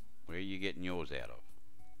 Okay. Where are you getting yours out of?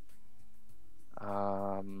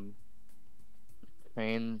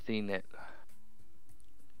 Transinet.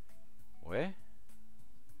 Where?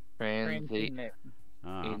 Transinet.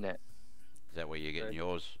 Is that where you're getting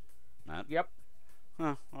yours, Matt? Yep.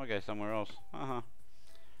 Huh, I'll go somewhere else.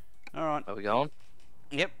 Alright. Are we going?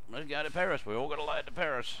 Yep, let's go to Paris. We all got a load to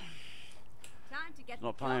Paris. Time to get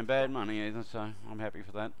Not the paying job bad done. money either, so I'm happy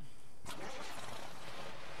for that.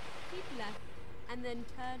 Keep left and then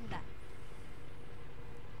turn left.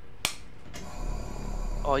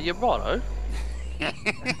 Oh, you're righto.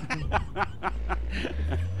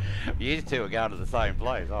 You two are going to the same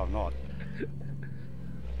place. I'm not.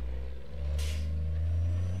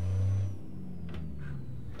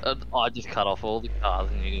 I just cut off all the cars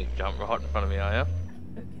and you jump right in front of me, are you?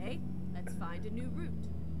 Okay, let's find a new route.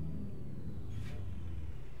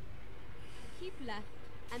 Keep left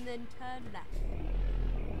and then turn left.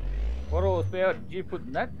 What horsepower did you put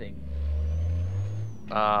in that thing?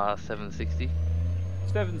 760.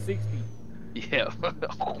 760. Yeah.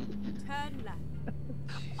 Turn left.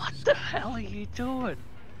 What the hell are you doing?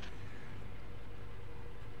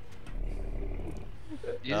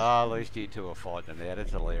 At least you two are fighting it out.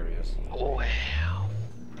 It's hilarious. Wow.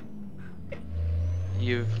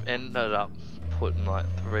 You've ended up putting like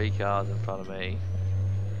 3 cars in front of me.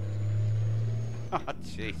 Oh,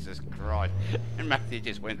 Jesus Christ. And Matthew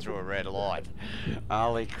just went through a red light.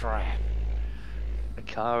 Holy crap. The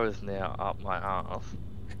car is now up my ass.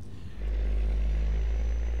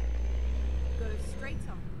 Go straight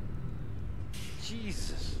on.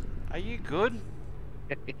 Jesus. Are you good?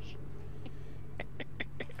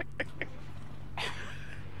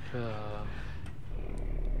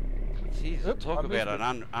 Jesus, Oops, talk I missed about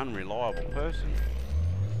an unreliable person.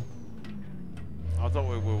 I thought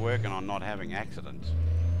we were working on not having accidents.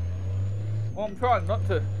 Well, I'm trying not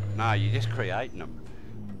to. No, you're just creating them.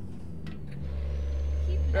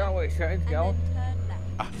 Keep left Down where Shane's and going. then turn left.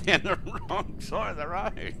 I'm down the wrong side of the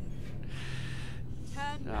road.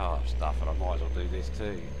 Turn left. Oh, stuff it. I might as well do this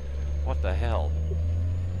too. What the hell?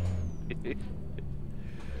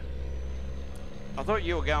 I thought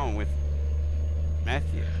you were going with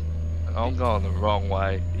Matthew. I'm going the wrong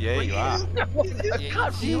way. Yeah, you are.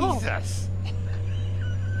 Jesus.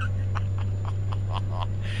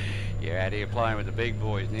 You're out here playing with the big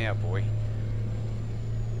boys now, boy.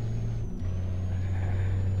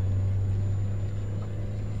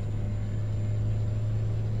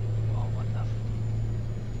 Oh, what the...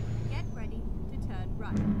 Get ready to turn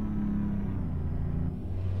right.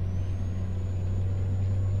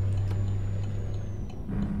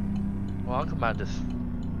 Well, come on, just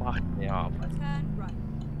fuck me up. Turn right.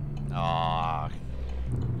 Ah,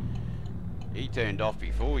 he turned off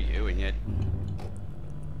before you, and yet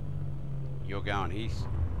you're going. He's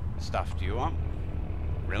stuffed you up.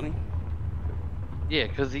 Really? Yeah,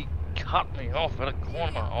 because he cut me off at a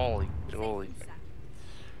corner. Holy jolly. Safety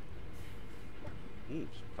set.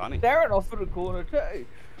 It's funny. Darren off at the corner too.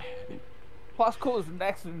 Plus caused an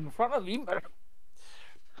accident in front of him.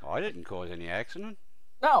 I didn't cause any accident.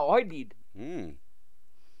 No, I did.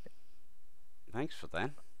 Thanks for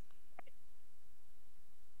that.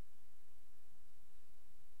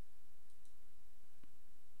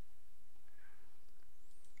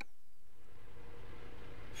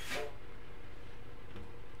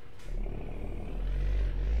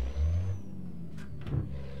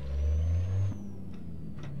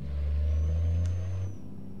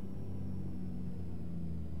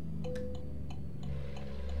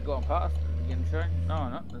 Gone past. Is it getting shown? No,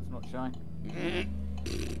 no, that's not showing.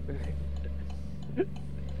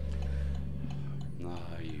 No,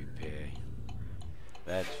 you pair.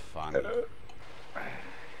 That's funny.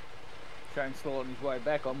 Shane's still on his way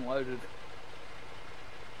back. I'm loaded.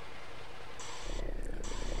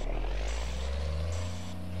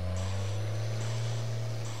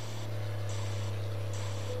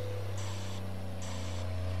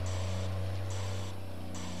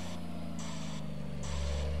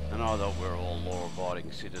 And I thought we were all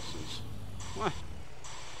law-abiding citizens. What?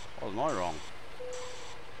 Wasn't I wrong?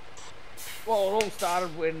 Well, it all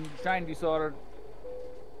started when Shane decided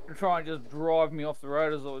to try and just drive me off the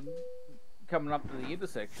road as I was coming up to the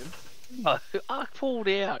intersection. No, I pulled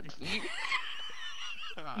out.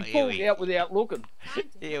 Oh, He pulled out without looking.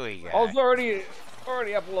 Here we go. I was already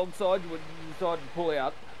up alongside you when you decided to pull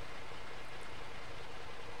out.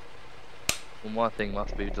 Well, my thing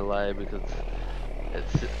must be delayed because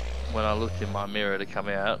it's when I looked in my mirror to come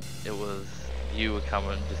out, it was you were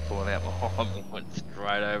coming, just pulling out behind me, went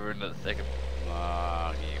straight over into the second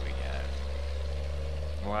Oh, here we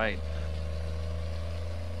go. lane.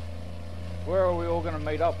 Where are we all going to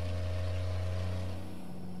meet up?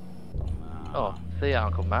 Oh, see ya,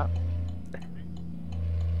 Uncle Matt.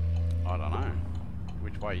 I don't know.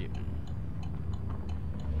 Which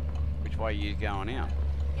way you going out?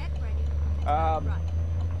 Get ready. Turn right.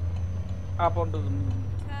 Up onto the Turn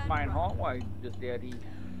main right. highway just out here.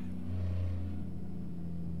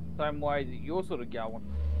 Same way that you're sort of going.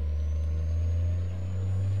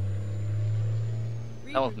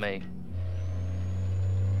 That was Reroute. me.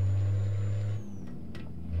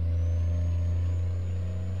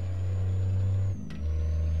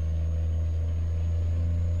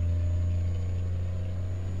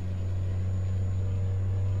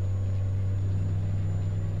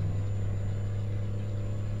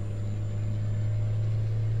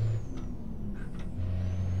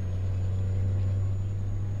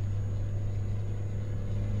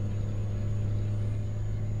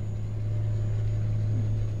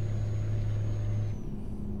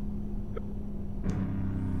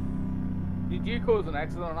 Did you cause an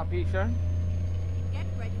accident up here, Shane? Get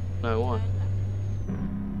ready. No, why? Turn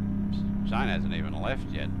left. Shane hasn't even left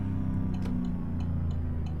yet.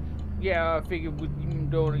 Yeah, I figured with him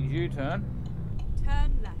doing his U-turn.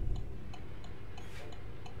 Turn left.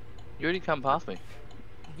 You already come past me.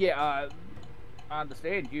 Yeah, I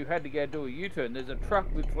understand. You had to go do a U-turn. There's a truck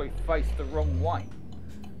literally faced the wrong way.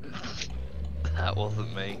 That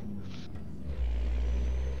wasn't me.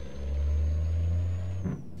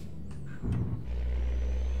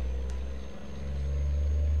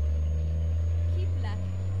 Keep left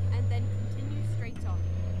and then continue straight on.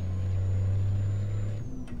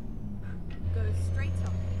 Go straight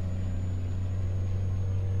on.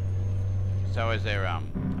 So is there a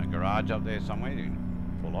garage up there somewhere you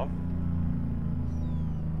can pull off?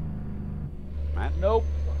 Matt? Nope.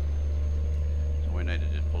 So we need to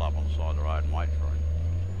just pull up on the side of the road and wait for him.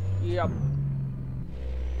 Yep.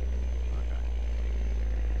 Okay.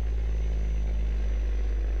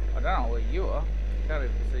 I don't know where you are. Can't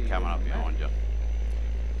even see you. Coming on up the map. behind you.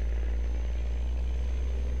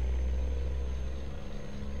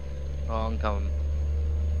 Oh, I'm coming.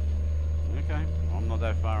 Okay. I'm not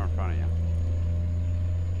that far in front of you.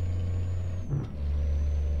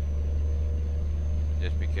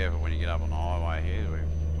 Just be careful when you get up on the highway here.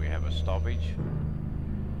 We have a stoppage.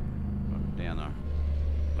 Down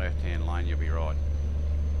the left-hand lane, you'll be right.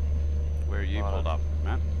 Where are you Right. pulled up,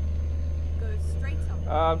 Matt? Go straight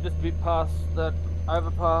on. Just a bit past that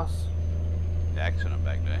overpass. The accident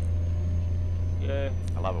back there. Yeah.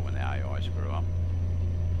 I love it when the AI screw up.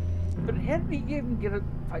 But how did he even get it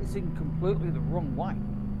facing completely the wrong way?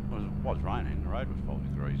 It was raining. The road was probably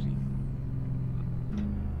greasy.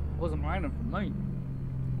 It wasn't raining for me.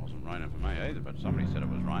 It wasn't raining for me either, but somebody said it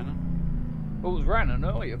was raining. It was raining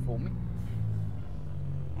earlier for me.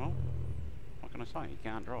 Well, what can I say? You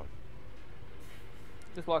can't drive.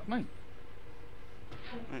 Just like me.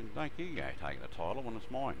 And don't you go take the title when it's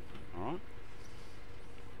mine, alright?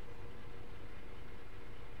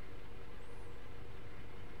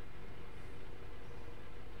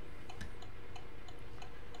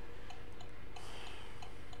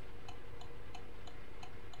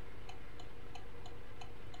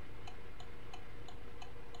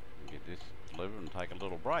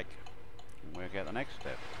 little break and work out the next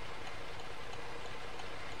step.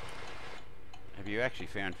 Have you actually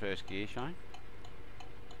found first gear, Shane?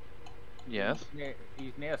 Yes.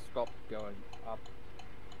 He's now stopped going up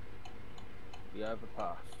the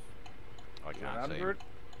overpass. I You're can't see under him. it.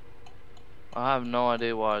 I have no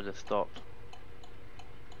idea why I just stopped.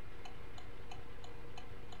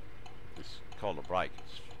 It's called a brake.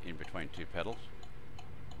 It's in between two pedals.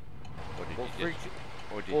 Or did Or you friction,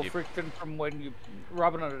 just... Or did or you... friction from when you're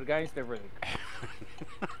rubbing it against everything.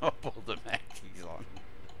 I pulled the maxis on.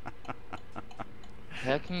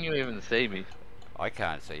 How can you even see me? I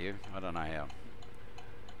can't see you. I don't know how.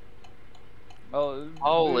 Oh,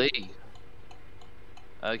 Holy.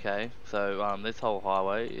 Okay, so this whole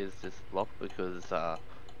highway is just blocked because I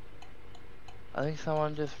think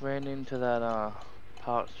someone just ran into that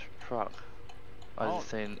parked truck. I Oh.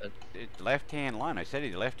 just seen it. It's left-hand lane. I said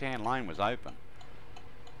his left-hand lane was open.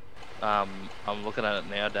 I'm looking at it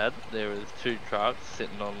now, Dad. There is 2 trucks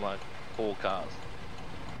sitting on like 4 cars,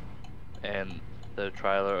 and the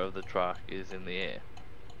trailer of the truck is in the air.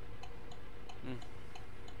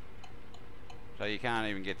 So you can't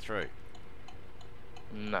even get through.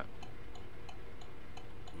 No.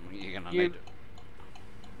 You're gonna You- need to...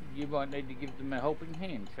 You might need to give them a helping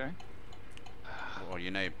hand, Shane. Well,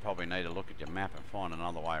 you probably need to look at your map and find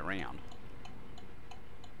another way around.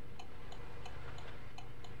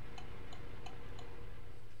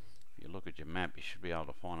 If you look at your map, you should be able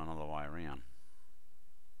to find another way around.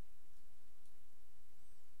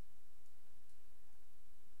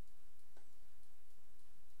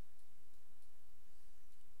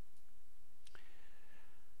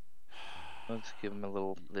 Let's give him a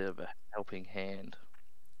little bit of a helping hand.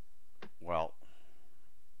 Well,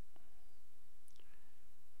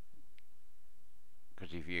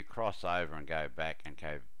 because if you cross over and go back and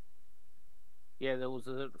go... Yeah, there was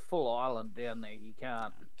a full island down there. You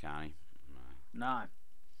can't. Can't he? No. No.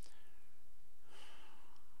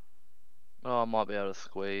 Oh, I might be able to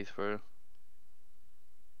squeeze through.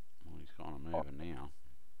 Well, he's kind of moving now.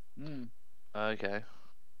 Mm. Okay.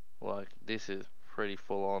 Like, this is pretty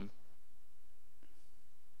full on.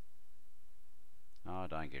 Oh,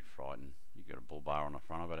 don't get frightened. You got a bull bar on the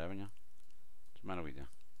front of it, haven't you? What's the matter with you?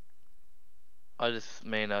 I just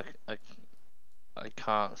mean I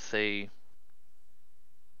can't see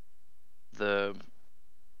the...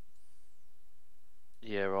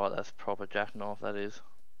 Yeah, right, that's proper jackknife, that is.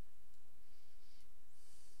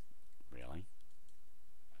 Really?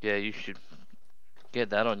 Yeah, you should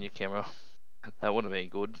get that on your camera. That would have been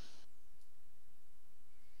good.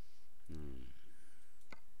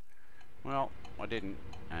 Well, I didn't,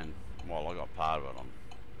 and well, I got part of it on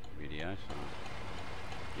video, so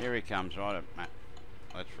here he comes, right up, Matt.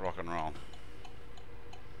 Let's rock and roll.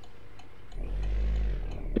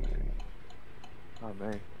 Oh,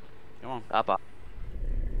 man. Come on. Upper.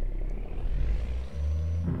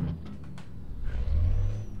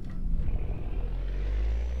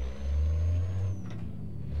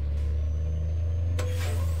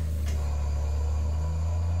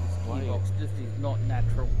 Gearbox just is not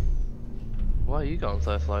natural. Why are you going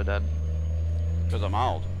so slow, Dad? Because I'm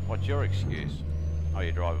old. What's your excuse? Oh,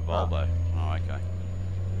 you drive a Volvo. Oh, okay.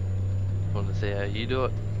 Want to see how you do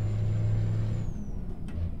it?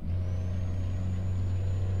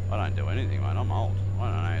 I don't do anything, mate. I'm old. I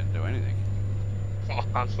don't know how to do anything.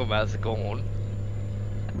 Uncle Matt's gone.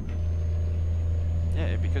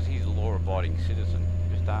 Yeah, because he's a law-abiding citizen.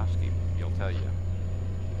 Just ask him. He'll tell you.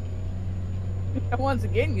 And once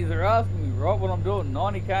again, you are asking me, right, what I'm doing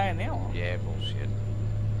 90k an hour. Yeah, bullshit.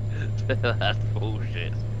 That's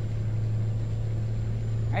bullshit.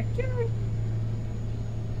 Actually,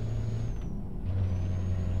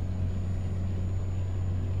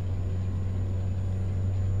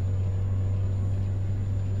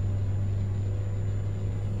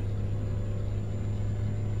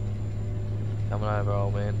 Coming over,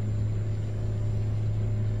 old man.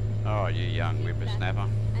 Oh, you young whippersnapper.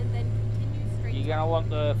 And then continue straight. you're gonna want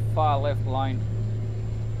the far left lane.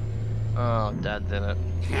 Oh, Dad's in it.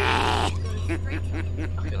 Go straight.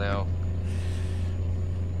 Fucking hell.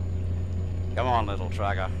 Come on, little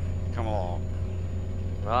trucker. Come on.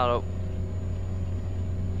 Right up.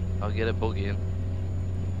 I'll get a boogie in.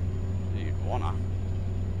 You'd wanna.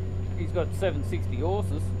 He's got 760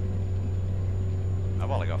 horses. I've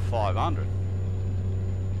only got 500.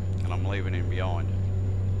 And I'm leaving him behind.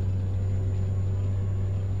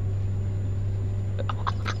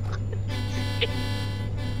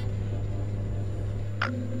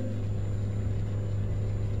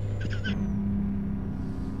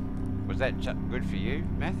 Was that good for you,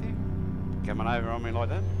 Matthew? Coming over on me like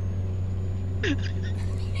that?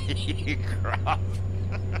 You crap.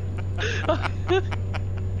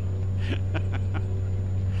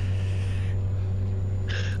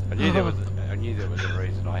 I knew there was a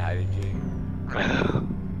reason I hated you.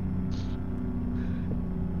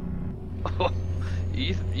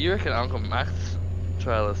 You reckon Uncle Mac's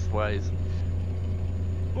trailer sways?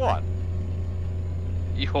 What?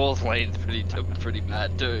 Your horse lean's pretty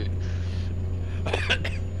bad too.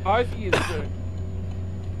 Both of you do.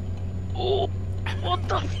 Oh, what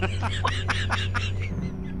the?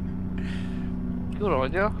 Good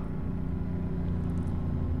on ya.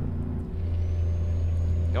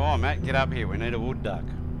 Come on, Matt, get up here. We need a wood duck.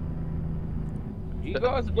 You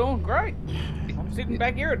guys are doing great. I'm sitting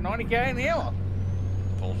back here at 90k an hour.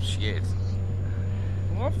 Bullshit.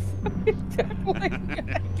 What?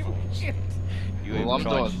 Shit. You Well,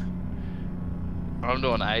 even tried. I'm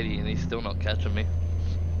doing 80 and he's still not catching me.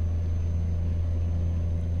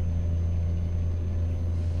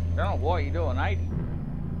 I don't know why you're doing 80.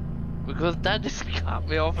 Because Dad just cut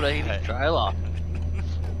me off at a heated trailer.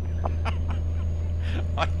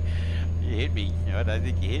 You hit me. I don't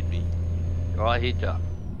think you hit me. I hit ya.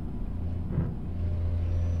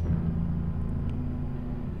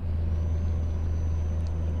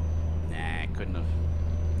 Nah, couldn't have.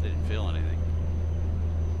 Didn't feel anything.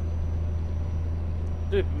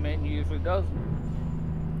 Superman usually doesn't.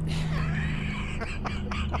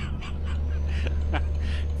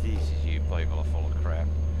 Jesus, you people are full of crap.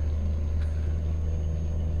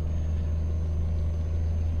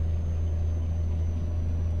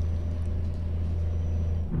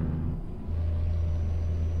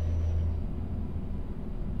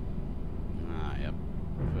 Ah, yep.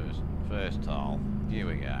 First tile. Here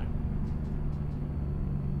we go.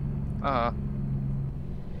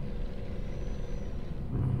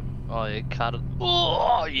 Oh, you cut it.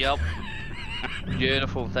 Oh, yep.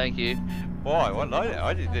 Beautiful, thank you. Why? What?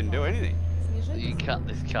 I just didn't do anything. You cut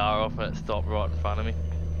this car off and it stopped right in front of me.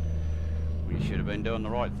 We should have been doing the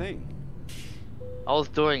right thing. I was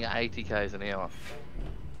doing 80 k's an hour.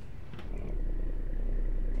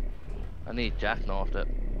 I need jackknifed it.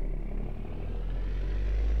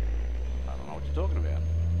 I don't know what you're talking about.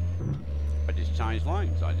 I just changed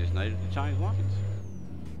lanes. I just needed to change lanes.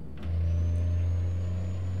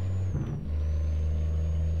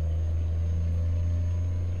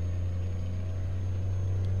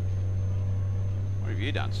 What have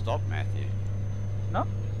you done? Stop, Matthew. No?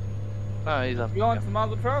 No, he's up. Behind some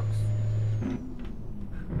other trucks.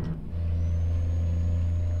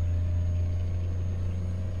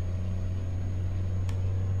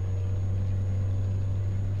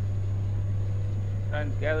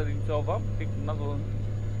 And gathered himself up, picked another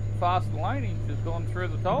fast lane. He's just gone through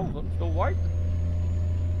the tolls. I'm still waiting.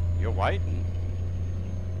 You're waiting.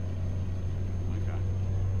 Okay.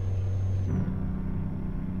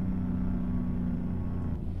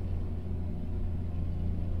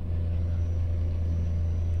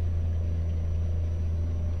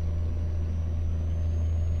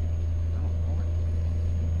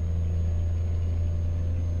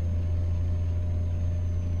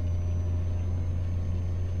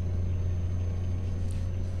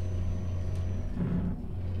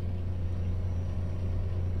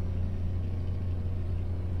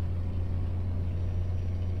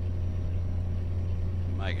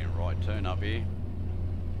 Making a right turn up here.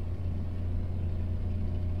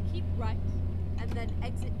 Keep right, and then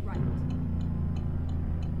exit right.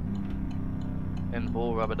 And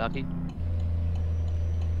ball rubber ducky.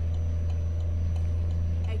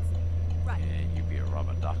 Exit right. Yeah, you'd be a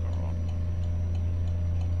rubber duck, alright.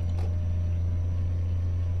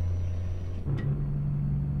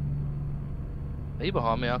 Are you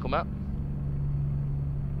behind me, Uncle Matt?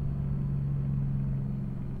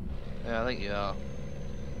 Yeah, I think you are.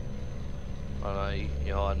 I know,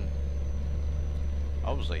 you're hiding.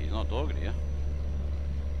 Obviously, he's not talking to you.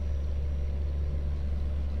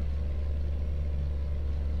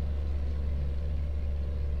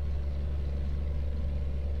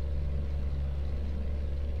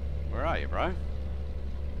 Where are you, bro?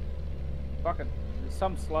 Fucking, there's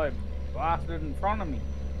some slow bastard in front of me.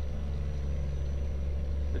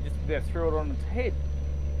 They just about threw it on its head.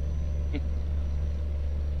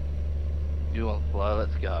 You want slow,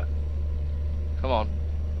 let's go. Come on.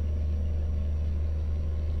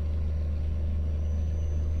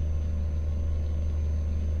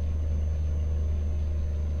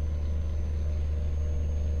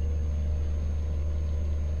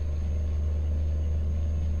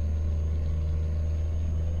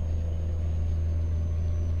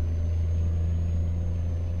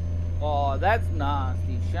 Oh, that's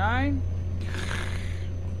nasty, Shane.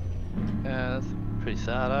 Yeah, that's pretty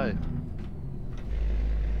sad, eh?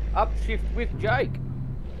 Upshift with Jake.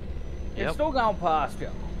 It's Yep. still going past you.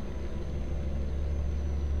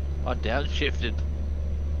 I downshifted.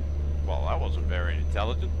 Well, that wasn't very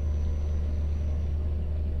intelligent.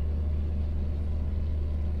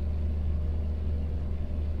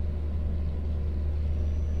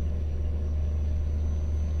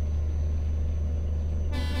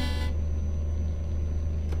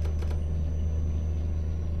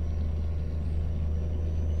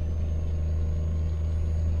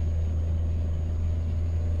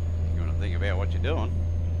 You want to think about what you're doing?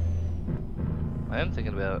 I am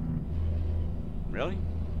thinking about it. Really?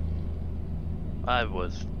 I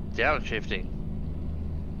was downshifting.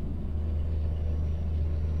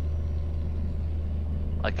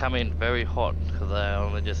 I come in very hot because I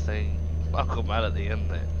only just seen Uncle Matt at the end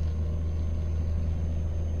there.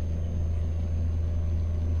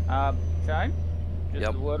 Shane, just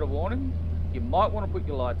Yep. a word of warning. You might want to put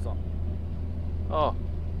your lights on. Oh,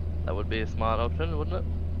 that would be a smart option, wouldn't it?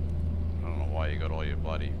 I don't know why you got all your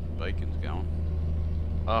bloody beacons going.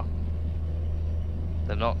 Oh.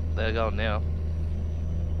 They're not. They're going now.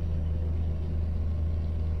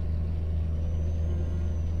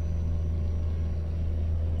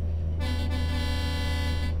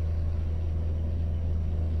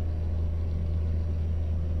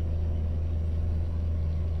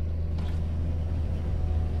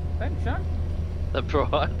 Thanks, Shane. That's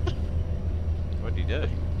right. What'd you do?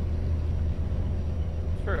 It's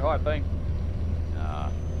very high beam. Yeah.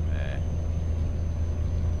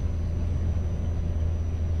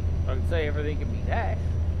 I can see everything can be dashed.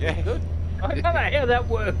 Yeah. Good. I don't know how that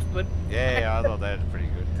works, but Yeah, I thought that was pretty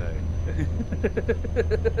good too.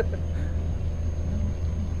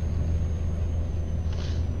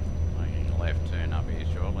 Making a left turn up here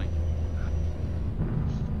shortly.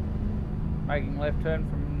 making left turn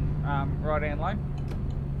from right hand lane.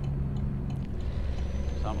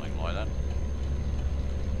 Something like that.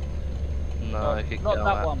 No, I could Not go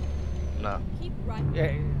that out. one. No. Keep right Yeah,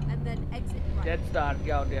 and then exit right. Dad started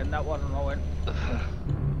going down that one and I went,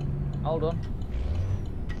 hold on.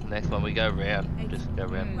 Next one we go round. Just go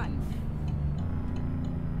round. Right.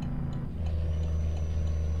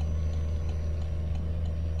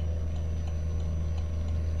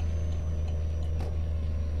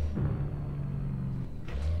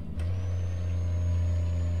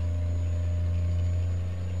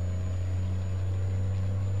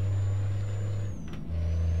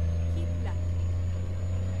 Keep left.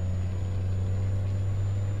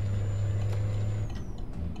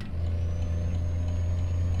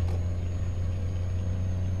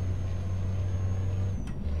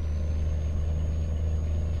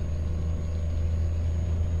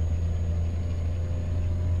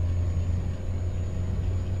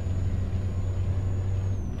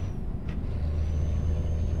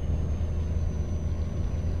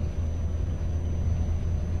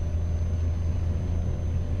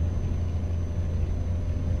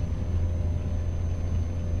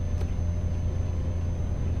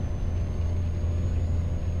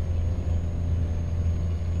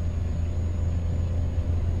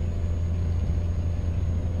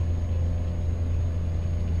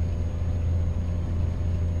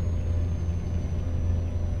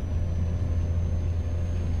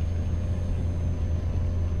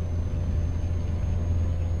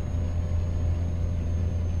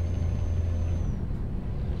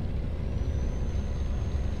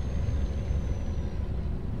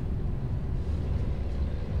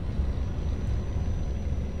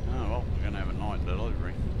 Oh well, we're gonna have a night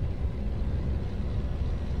delivery.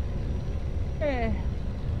 Yeah.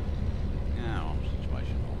 Yeah, well,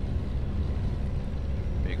 situational.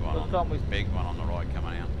 Big one Looks like we- big one on the right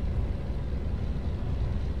coming out.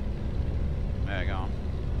 There you go.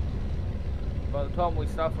 By the time we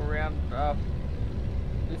stuff around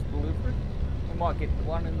this delivery, we might get to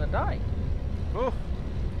one in the day. Oof.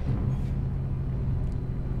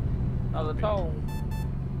 Another toll.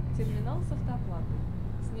 Терминал с автооплатой.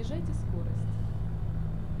 Снижайте скорость.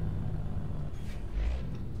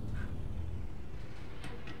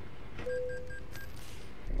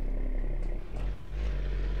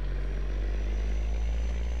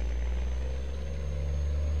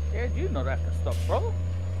 How'd you not have to stop, brother?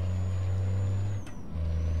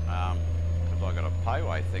 Because I got a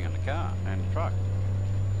payway thing in the car and the truck.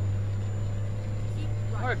 Keep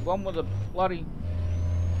I right. had one with a bloody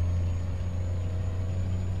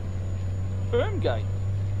boom gate.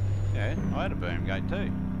 Yeah, I had a boom gate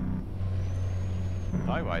too.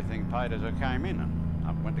 Payway thing paid as I came in and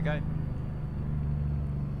up went the gate.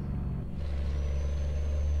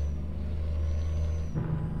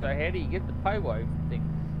 So how do you get the payway thing?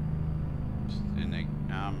 In the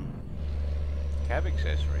cab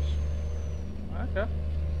accessories. Okay.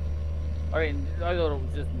 I thought it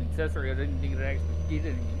was just an accessory. I didn't think it actually did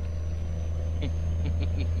anything.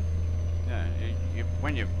 Yeah,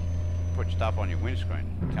 when you put stuff on your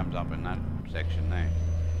windscreen, it comes up in that section there.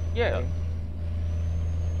 Yeah. Yep.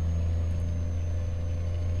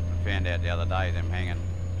 I found out the other day them hanging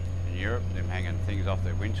in Europe, them hanging things off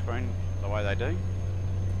their windscreen the way they do.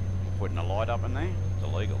 Putting a light up in there, it's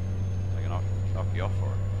illegal. They can knock you off for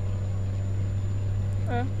it.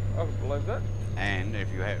 Yeah, I can believe that. And if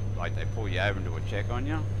you have, like, they pull you over and do a check on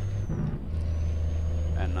you,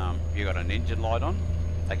 and you got an engine light on,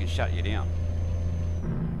 they can shut you down.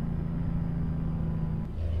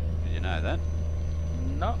 Did you know that?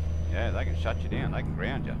 No. Yeah, they can shut you down. They can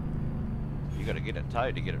ground you. You got to get it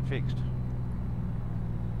towed to get it fixed.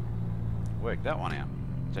 Work that one out.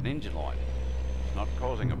 It's an engine light. It's not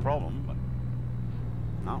causing a problem, but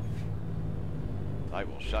no. They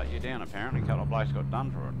will shut you down. Apparently, a couple of blokes got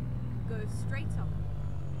done for it. Go straight on.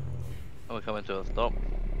 And we're coming to a stop.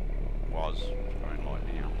 Was green light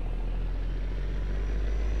now.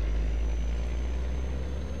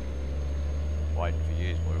 Waiting for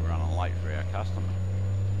you, we were running late for our customer.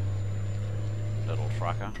 Little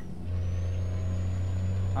trucker.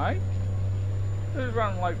 Hey? Who's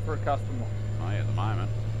running late for a customer? Oh, yeah, at the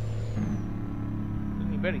moment. Then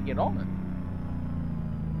you better get on it.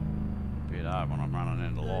 Bit hard when I'm running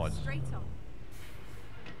into Go lights. straight on.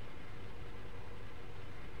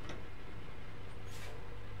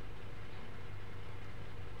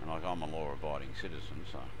 And like, I'm a law-abiding citizen,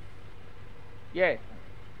 so. Yeah.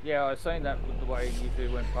 Yeah, I seen that with the way you two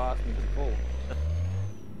went past me before.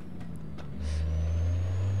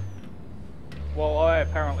 Well, I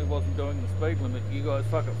apparently wasn't doing the speed limit. You guys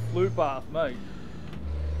fucking flew past me.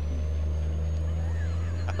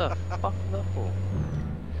 What the fuck is that for?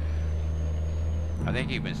 I think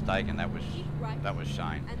he was mistaken. That was Keep right.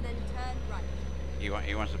 Shane. And then turn right.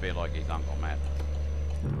 He wants to be like his Uncle Matt.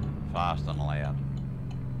 Fast and loud.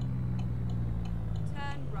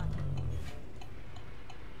 Turn right.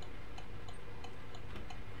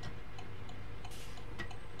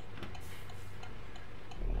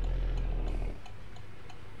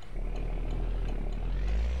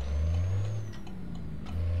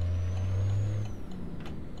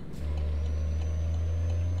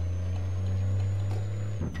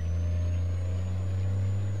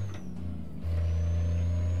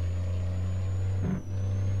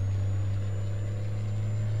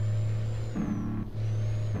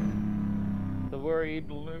 So where are you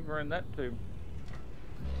delivering that to?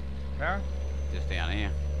 Karen? Just down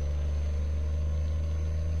here.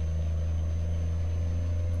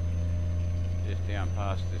 Just down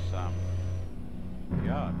past this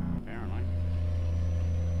yard, apparently.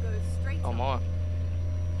 Go straight Oh on. my.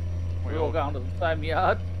 We all going to the same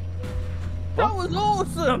yard? That was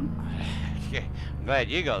awesome! Yeah, I'm glad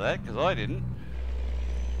you got that, because I didn't.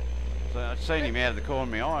 So I seen him out of the corner of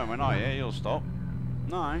my eye and went, oh yeah, you'll stop.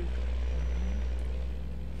 No.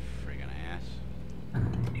 Friggin' ass.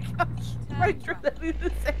 Straight through that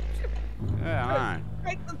intersection. Yeah, I know.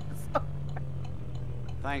 Straight to the side.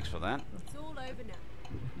 Thanks for that. It's all over now.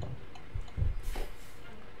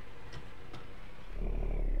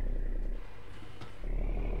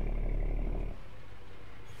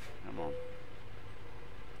 Come on.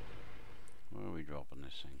 Where are we dropping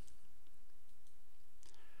this thing?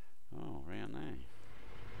 Oh, around there.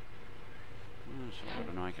 Oh, so I've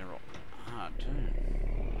got to make a hard turn.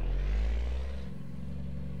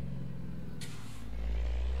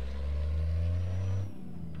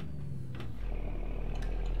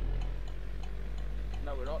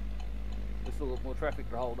 No, we're not. There's still got more traffic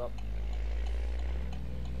to hold up.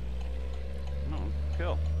 Oh,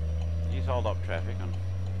 cool. He's hold up traffic and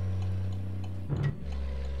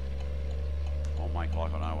I'll make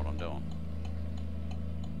like I know what I'm doing.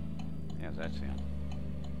 How's that sound?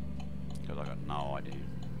 Because I got no idea.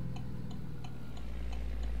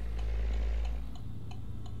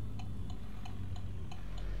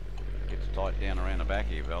 Gets tight down around the back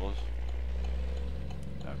here, fellas.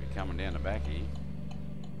 So if you're coming down the back here,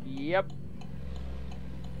 Yep.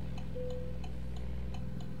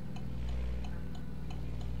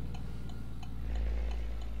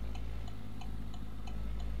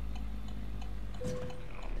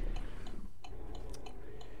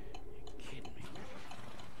 kidding me.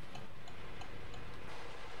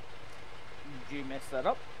 Did you mess that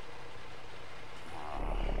up?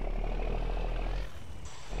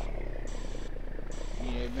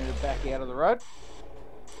 You need to move back out of the road.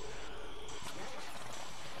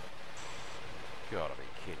 Gotta be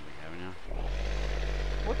kidding me, haven't you?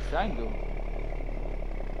 What's Shane doing?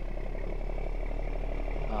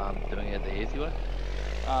 Doing it the easy way.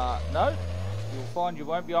 No. you'll find you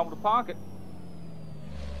won't be able to park it.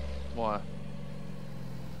 Why?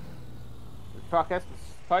 The truck has to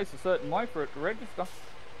face a certain way for it to register.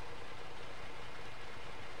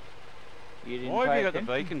 You didn't Why have pay you got the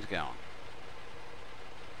attention. beacons going?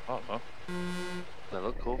 Oh, well. They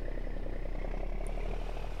look cool.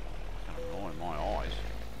 It's going to annoy my eyes.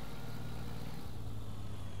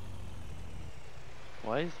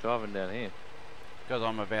 Why are you driving down here? Because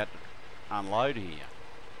I'm about to unload here.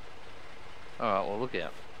 Alright, well look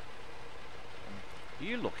out.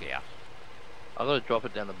 You look out. I've got to drop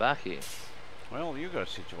it down the back here. Well, you've got a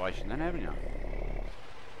situation then, haven't you?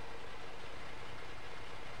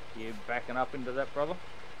 You backing up into that, brother?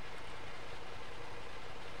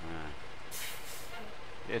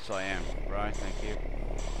 Yes, I am, bro. Thank you.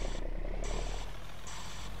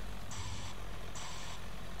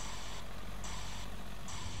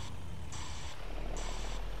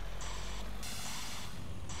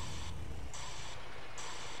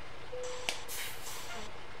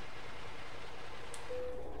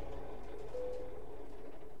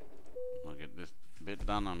 I'll get this bit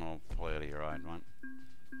done and I'll pull out of your road, mate.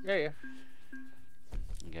 Yeah, yeah.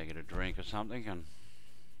 Go get a drink or something and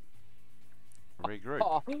regroup.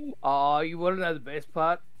 Oh, you want to know the best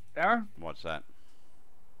part, Darren? What's that?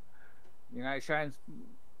 You know, Shane's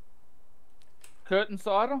curtain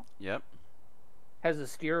cider Yep. has a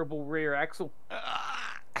steerable rear axle.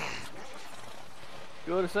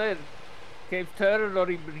 You ought to see it. Keeps turning on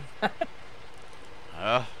him, but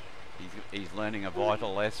He's learning a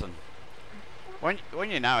vital lesson. When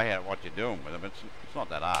you know what you're doing with them, it's not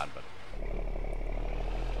that hard, but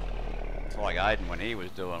it's like Aiden when he was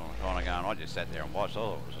doing it, kind of going, I just sat there and watched. I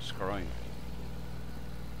thought it was a screen.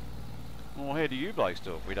 Well, how do you blokes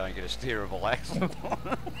do it if we don't get a steerable axle?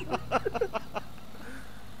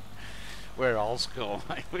 We're old school,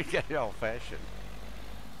 mate. We go old fashioned.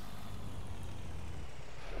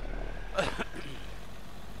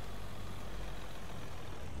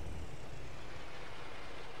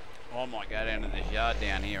 I might go down to this yard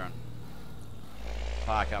down here and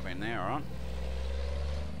park up in there, alright?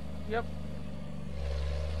 yep.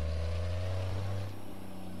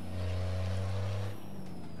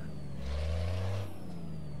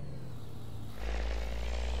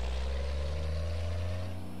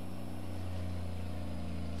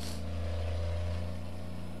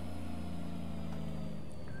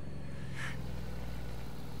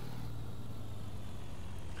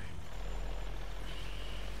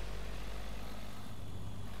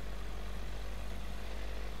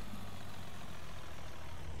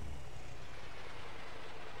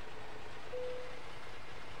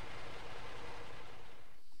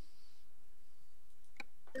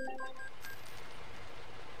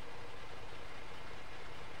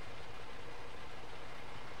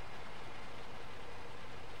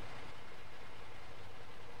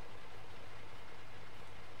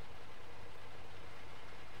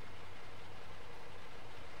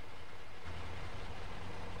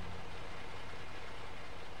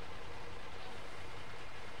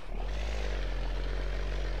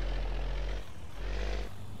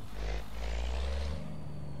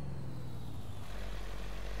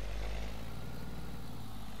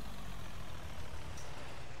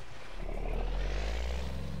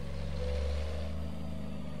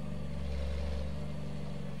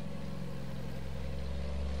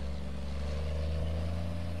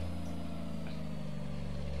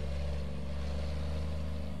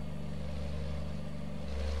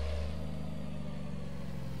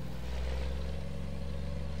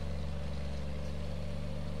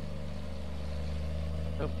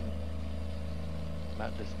 Oh.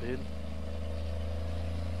 Matt disappeared.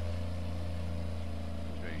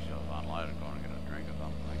 Get yourself unloaded, go and get a drink or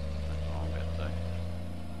something. That's what I'm about to do.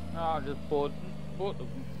 No, I just bought the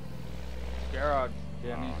garage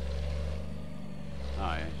down here.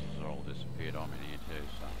 Oh yeah, she's all disappeared on me here too,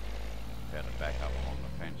 so about to back up along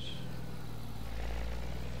the fence.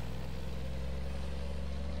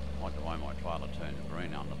 Like the way my trailer turns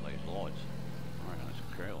green under these lights. I reckon it's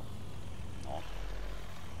cool. Nice.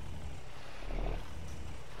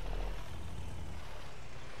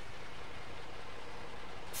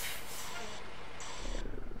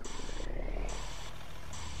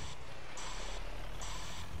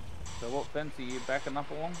 So what fence are you backing up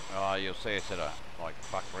along? You'll see us at like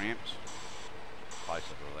truck ramps, closer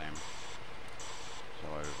to them. So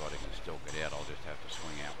everybody can still get out. I'll just have to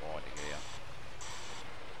swing out wide to get out.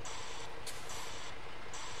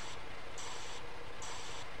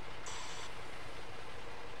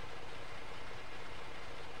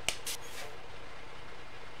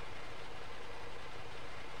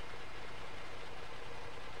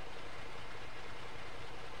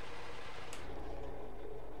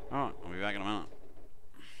 Alright, I'll be back in a minute.